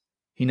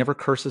never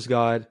curses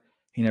God.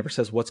 He never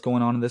says what's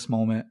going on in this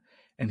moment.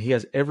 And he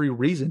has every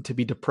reason to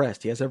be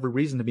depressed. He has every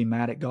reason to be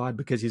mad at God,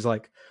 because he's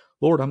like,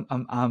 Lord,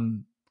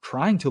 I'm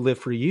trying to live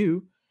for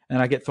you,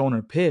 and I get thrown in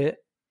a pit,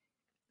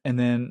 and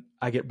then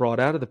I get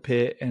brought out of the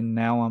pit, and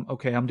now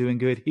I'm doing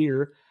good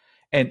here.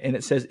 And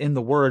it says in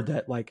the word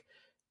that like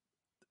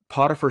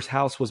Potiphar's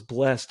house was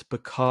blessed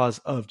because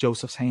of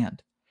Joseph's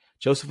hand.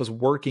 Joseph was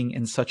working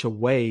in such a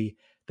way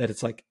that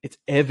it's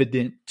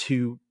evident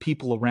to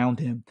people around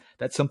him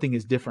that something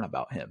is different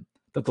about him,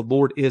 that the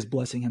Lord is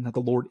blessing him, that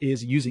the Lord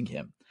is using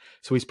him.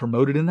 So he's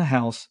promoted in the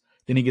house,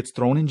 then he gets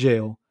thrown in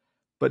jail.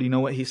 But you know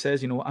what he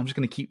says? You know what? I'm just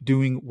going to keep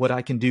doing what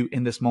I can do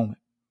in this moment.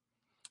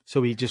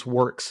 So he just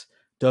works,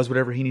 does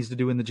whatever he needs to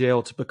do in the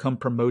jail to become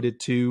promoted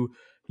to,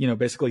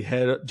 basically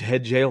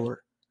head jailer,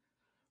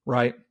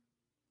 right?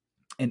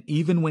 And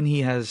even when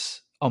he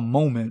has a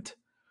moment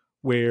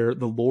where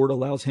the Lord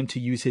allows him to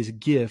use his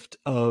gift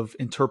of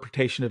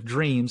interpretation of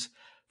dreams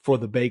for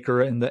the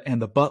baker and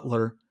the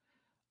butler,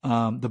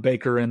 the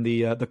baker and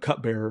the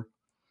cupbearer,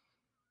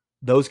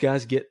 those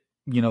guys get,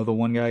 the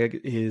one guy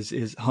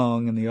is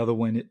hung and the other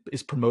one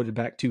is promoted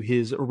back to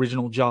his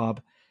original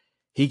job.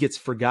 He gets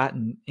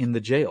forgotten in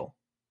the jail.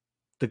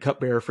 The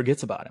cupbearer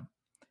forgets about him,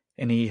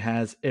 and he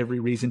has every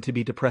reason to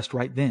be depressed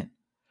right then.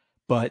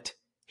 But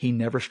he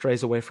never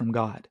strays away from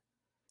God.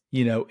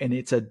 And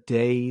it's a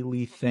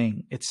daily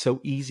thing. It's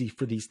so easy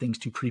for these things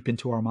to creep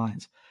into our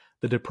minds.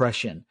 The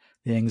depression,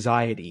 the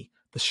anxiety,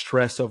 the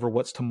stress over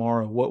what's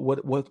tomorrow,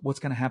 what's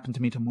going to happen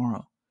to me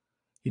tomorrow?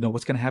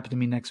 What's going to happen to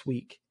me next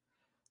week?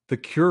 The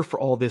cure for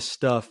all this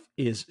stuff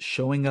is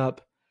showing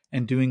up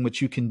and doing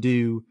what you can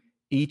do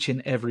each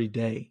and every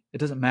day. It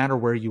doesn't matter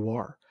where you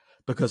are,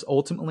 because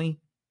ultimately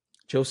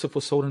Joseph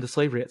was sold into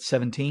slavery at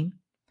 17.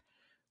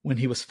 When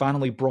he was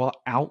finally brought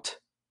out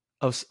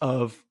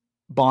of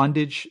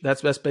bondage,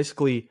 that's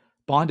basically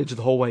bondage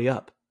the whole way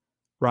up,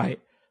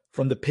 right?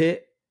 From the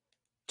pit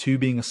to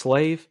being a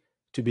slave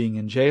to being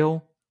in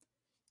jail.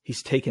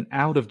 He's taken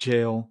out of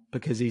jail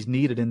because he's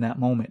needed in that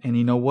moment. And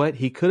you know what?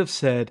 He could have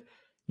said,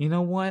 you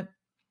know what?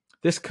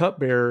 This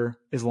cupbearer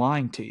is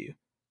lying to you,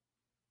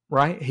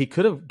 right? He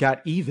could have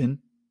got even,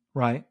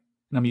 right?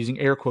 And I'm using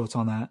air quotes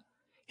on that.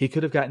 He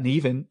could have gotten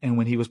even. And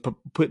when he was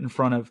put in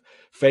front of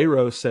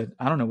Pharaoh, said,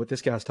 I don't know what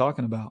this guy's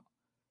talking about.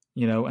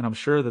 And I'm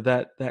sure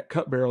that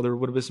cupbearer, there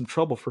would have been some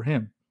trouble for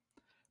him.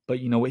 But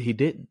you know what? He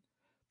didn't,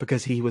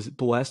 because he was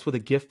blessed with a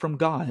gift from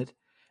God.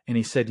 And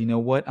he said, you know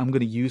what? I'm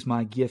going to use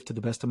my gift to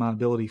the best of my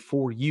ability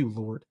for you,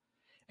 Lord.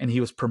 And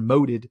he was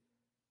promoted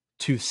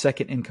to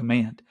second in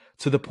command,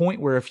 to the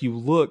point where if you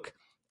look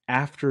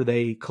after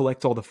they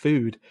collect all the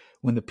food,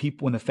 when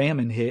the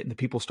famine hit and the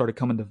people started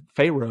coming to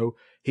Pharaoh,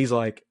 he's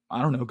like,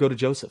 I don't know, go to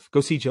Joseph, go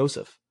see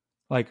Joseph.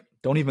 Like,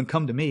 don't even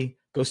come to me,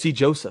 go see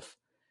Joseph.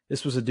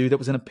 This was a dude that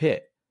was in a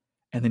pit,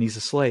 and then he's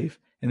a slave,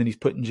 and then he's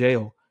put in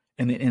jail.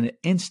 And then in an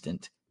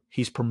instant,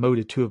 he's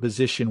promoted to a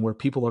position where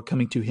people are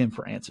coming to him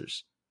for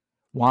answers.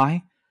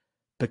 Why?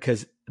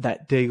 Because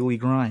that daily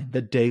grind,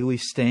 the daily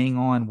staying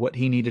on what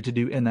he needed to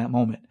do in that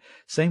moment.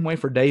 Same way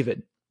for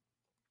David.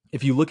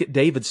 If you look at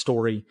David's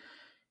story,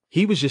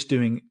 he was just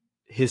doing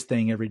his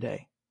thing every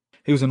day.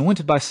 He was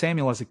anointed by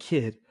Samuel as a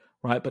kid,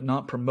 right? But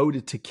not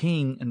promoted to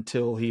king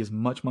until he is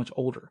much, much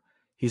older.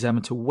 He's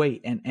having to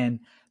wait and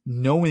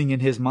knowing in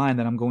his mind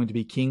that I'm going to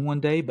be king one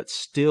day, but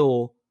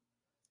still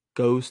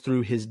goes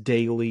through his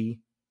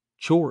daily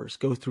chores,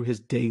 goes through his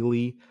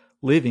daily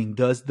living,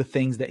 does the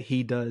things that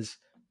he does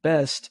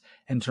best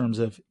in terms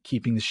of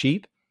keeping the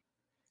sheep.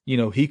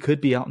 He could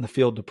be out in the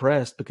field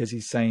depressed because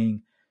he's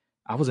saying,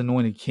 I was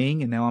anointed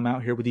king and now I'm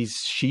out here with these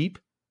sheep.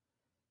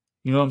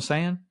 You know what I'm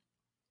saying?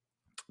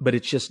 But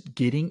it's just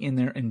getting in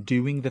there and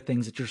doing the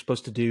things that you're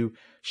supposed to do,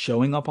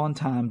 showing up on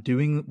time,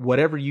 doing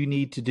whatever you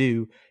need to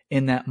do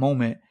in that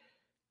moment,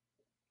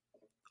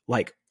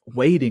 like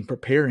waiting,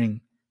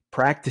 preparing,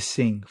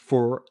 practicing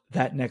for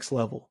that next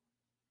level,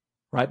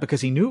 right?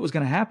 Because he knew it was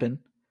going to happen,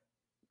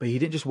 but he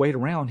didn't just wait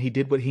around. He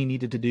did what he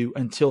needed to do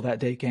until that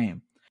day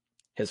came.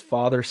 His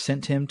father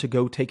sent him to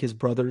go take his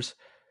brothers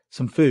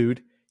some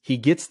food. He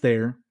gets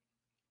there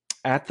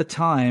at the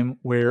time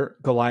where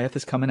Goliath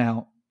is coming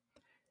out.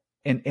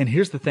 And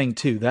here's the thing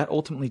too, that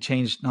ultimately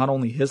changed not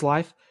only his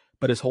life,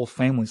 but his whole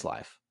family's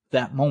life,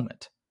 that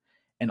moment.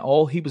 And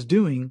all he was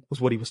doing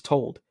was what he was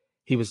told.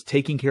 He was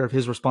taking care of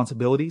his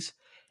responsibilities,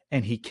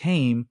 and he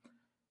came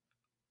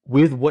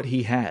with what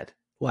he had,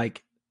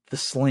 like the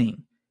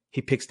sling.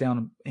 He gets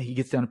down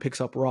and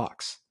picks up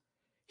rocks.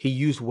 He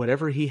used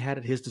whatever he had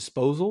at his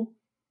disposal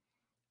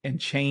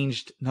and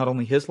changed not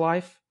only his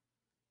life,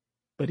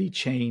 but he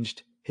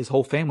changed his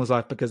whole family's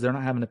life because they're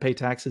not having to pay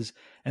taxes.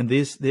 And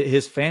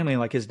his family,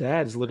 like his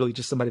dad, is literally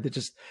just somebody that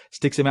just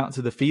sticks him out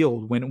into the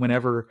field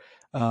whenever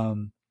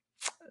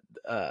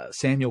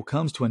Samuel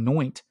comes to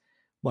anoint.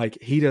 Like,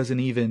 he doesn't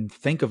even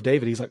think of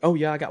David. He's like, oh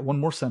yeah, I got one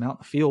more son out in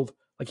the field.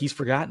 Like, he's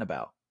forgotten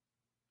about.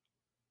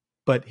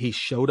 But he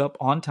showed up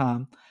on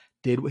time,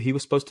 did what he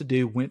was supposed to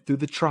do, went through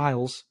the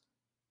trials,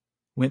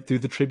 went through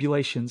the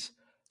tribulations.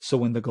 So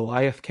when the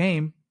Goliath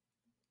came,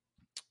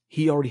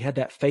 he already had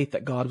that faith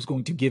that God was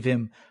going to give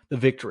him the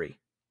victory.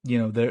 You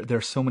know,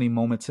 there's so many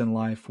moments in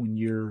life when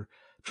you're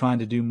trying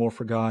to do more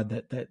for God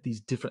that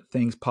these different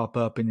things pop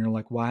up and you're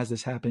like, why is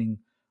this happening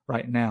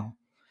right now?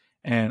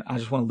 And I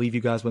just want to leave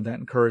you guys with that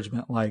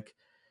encouragement. Like,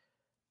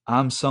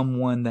 I'm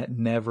someone that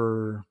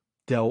never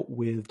dealt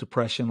with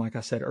depression, like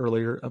I said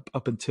earlier,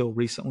 up until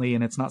recently.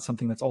 And it's not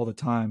something that's all the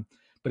time,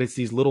 but it's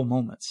these little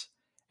moments.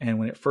 And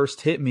when it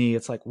first hit me,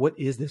 it's like, what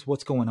is this?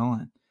 What's going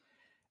on?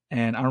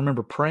 And I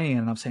remember praying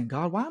and I'm saying,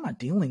 God, why am I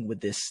dealing with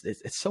this?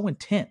 It's so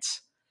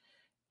intense.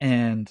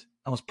 And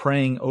I was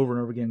praying over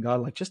and over again,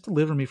 God, like, just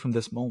deliver me from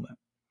this moment.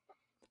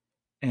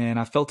 And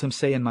I felt him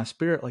say in my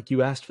spirit, like,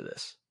 you asked for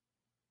this.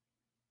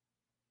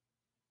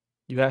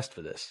 You asked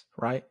for this,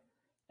 right?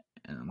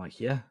 And I'm like,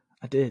 yeah,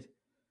 I did.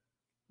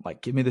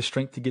 Like, give me the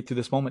strength to get through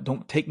this moment.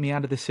 Don't take me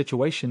out of this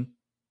situation.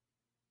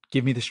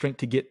 Give me the strength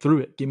to get through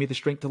it. Give me the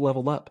strength to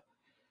level up.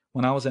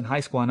 When I was in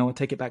high school, I know I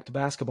take it back to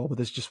basketball, but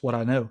it's just what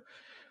I know.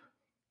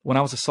 When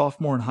I was a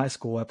sophomore in high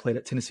school, I played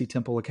at Tennessee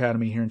Temple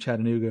Academy here in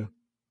Chattanooga.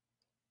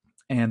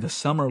 And the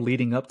summer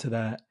leading up to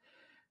that,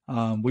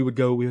 we would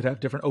have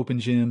different open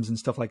gyms and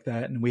stuff like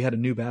that. And we had a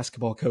new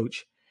basketball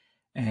coach.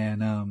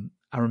 And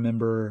I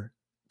remember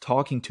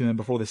talking to him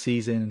before the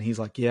season, and he's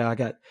like, yeah,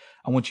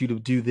 I want you to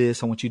do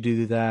this. I want you to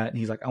do that. And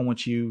he's like, I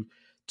want you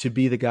to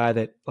be the guy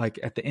that, like,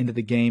 at the end of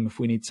the game, if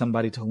we need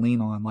somebody to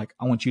lean on, like,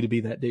 I want you to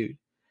be that dude.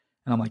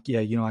 And I'm like,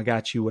 yeah, I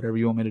got you, whatever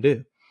you want me to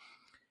do.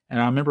 And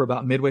I remember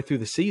about midway through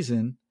the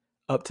season,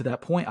 up to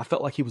that point, I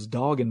felt like he was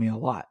dogging me a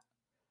lot,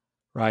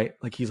 right?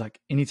 Like, he's like,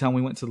 anytime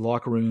we went to the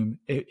locker room,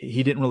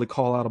 he didn't really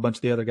call out a bunch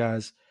of the other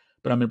guys,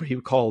 but I remember he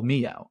would call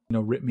me out,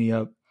 rip me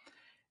up.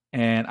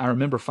 And I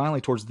remember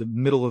finally towards the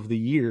middle of the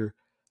year,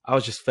 I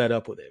was just fed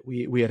up with it.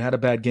 We had a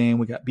bad game.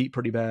 We got beat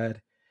pretty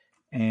bad.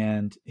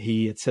 And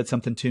he had said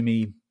something to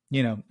me,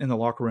 in the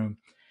locker room.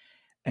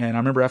 And I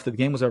remember after the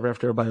game was over,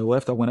 after everybody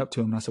left, I went up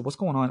to him and I said, what's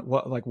going on?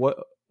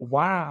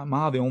 Why am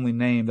I the only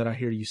name that I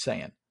hear you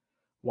saying?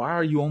 Why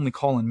are you only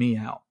calling me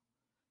out?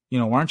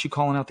 Why aren't you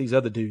calling out these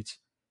other dudes?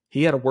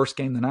 He had a worse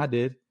game than I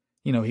did.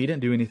 He didn't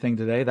do anything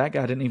today. That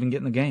guy didn't even get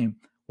in the game.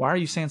 Why are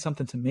you saying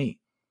something to me?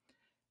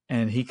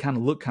 And he kind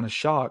of looked kind of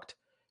shocked.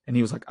 And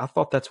he was like, I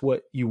thought that's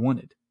what you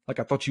wanted. Like,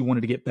 I thought you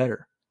wanted to get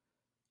better.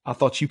 I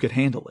thought you could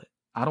handle it.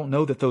 I don't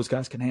know that those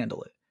guys can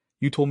handle it.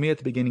 You told me at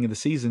the beginning of the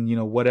season,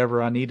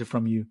 whatever I needed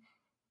from you,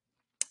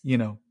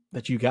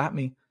 that you got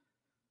me.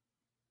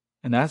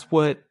 And that's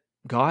what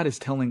God is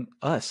telling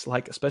us.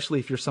 Like, especially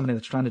if you're somebody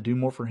that's trying to do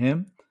more for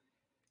him,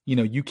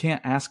 you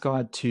can't ask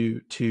God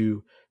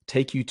to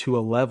take you to a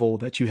level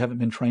that you haven't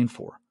been trained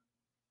for.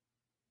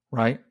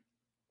 Right?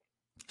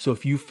 So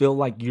if you feel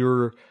like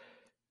you're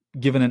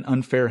given an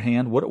unfair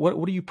hand, what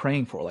are you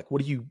praying for? Like,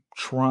 what are you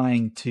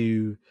trying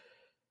to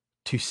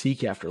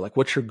seek after? Like,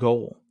 what's your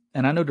goal?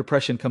 And I know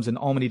depression comes in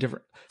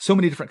so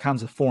many different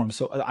kinds of forms.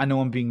 So I know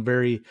I'm being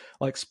very,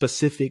 like,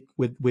 specific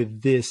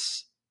with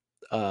this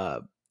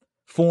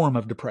form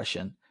of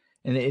depression.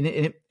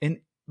 And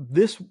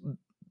this,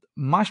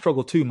 my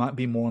struggle too might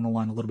be more on the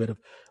line a little bit of,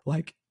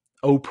 like,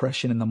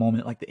 oppression in the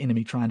moment, like the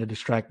enemy trying to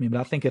distract me. But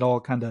I think it all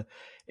kind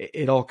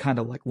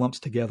of like lumps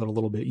together a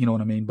little bit. You know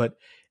what I mean? But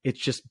it's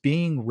just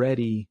being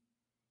ready,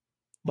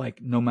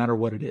 like, no matter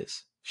what it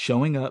is,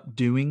 showing up,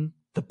 doing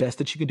the best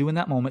that you can do in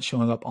that moment,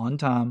 showing up on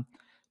time,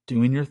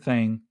 doing your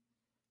thing,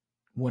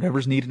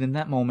 whatever's needed in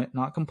that moment,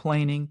 not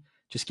complaining,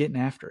 just getting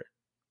after it.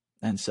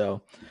 And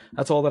so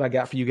that's all that I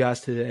got for you guys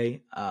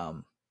today.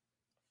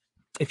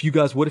 If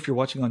you're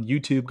watching on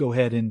YouTube, go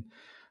ahead and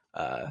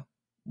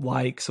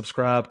like,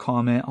 subscribe,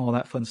 comment, all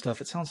that fun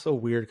stuff. It sounds so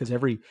weird because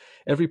every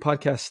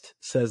podcast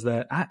says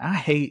that. I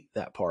hate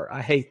that part.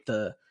 I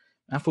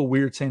feel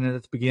weird saying it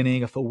at the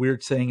beginning. I feel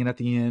weird saying it at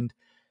the end.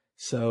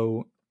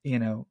 So,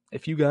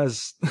 if you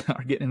guys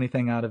are getting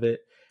anything out of it,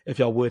 if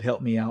y'all would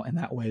help me out in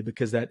that way,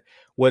 because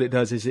what it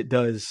does is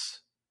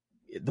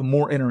the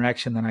more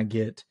interaction that I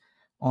get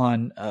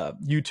on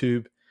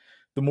YouTube,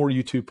 the more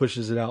YouTube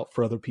pushes it out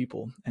for other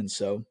people. And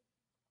so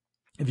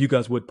if you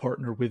guys would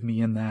partner with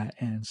me in that.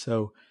 And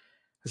so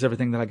that's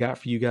everything that I got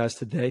for you guys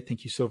today.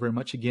 Thank you so very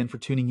much again for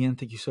tuning in.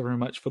 Thank you so very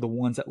much for the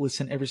ones that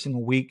listen every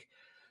single week.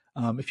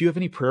 If you have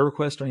any prayer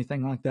requests or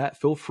anything like that,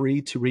 feel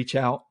free to reach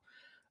out.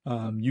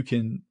 You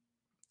can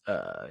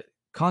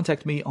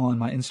contact me on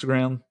my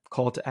Instagram,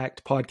 Call to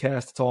Act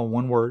Podcast. It's all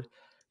one word.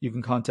 You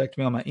can contact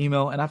me on my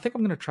email. And I think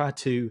I'm going to try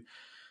to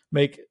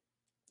make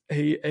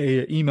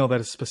a email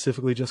that is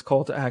specifically just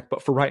Call to Act.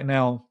 But for right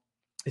now,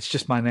 it's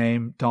just my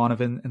name,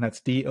 Donovan, and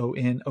that's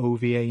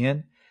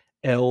DONOVAN,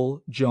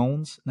 L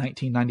Jones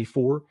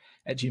 1994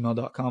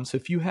 @gmail.com. So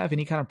if you have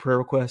any kind of prayer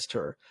request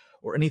or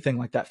or anything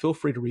like that, feel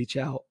free to reach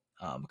out,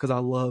 because I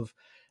love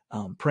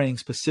praying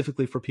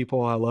specifically for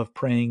people. I love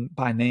praying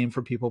by name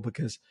for people,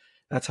 because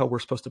that's how we're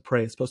supposed to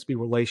pray. It's supposed to be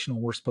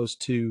relational. We're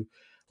supposed to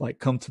like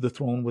come to the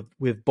throne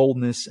with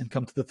boldness, and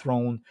come to the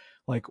throne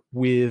like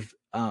with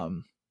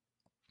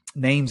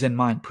names in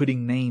mind,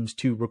 putting names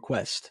to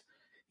request,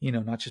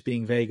 not just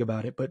being vague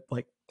about it, but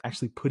like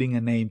actually putting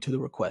a name to the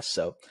request.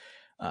 So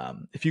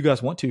if you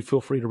guys want to,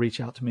 feel free to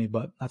reach out to me,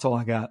 but that's all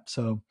I got.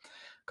 So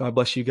God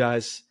bless you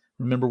guys.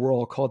 Remember, we're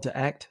all called to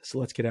act. So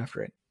let's get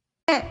after it.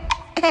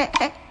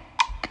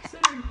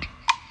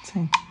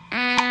 Sing.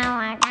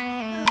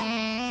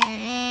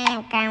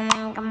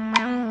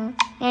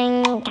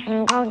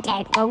 Con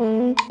chạy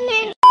cùng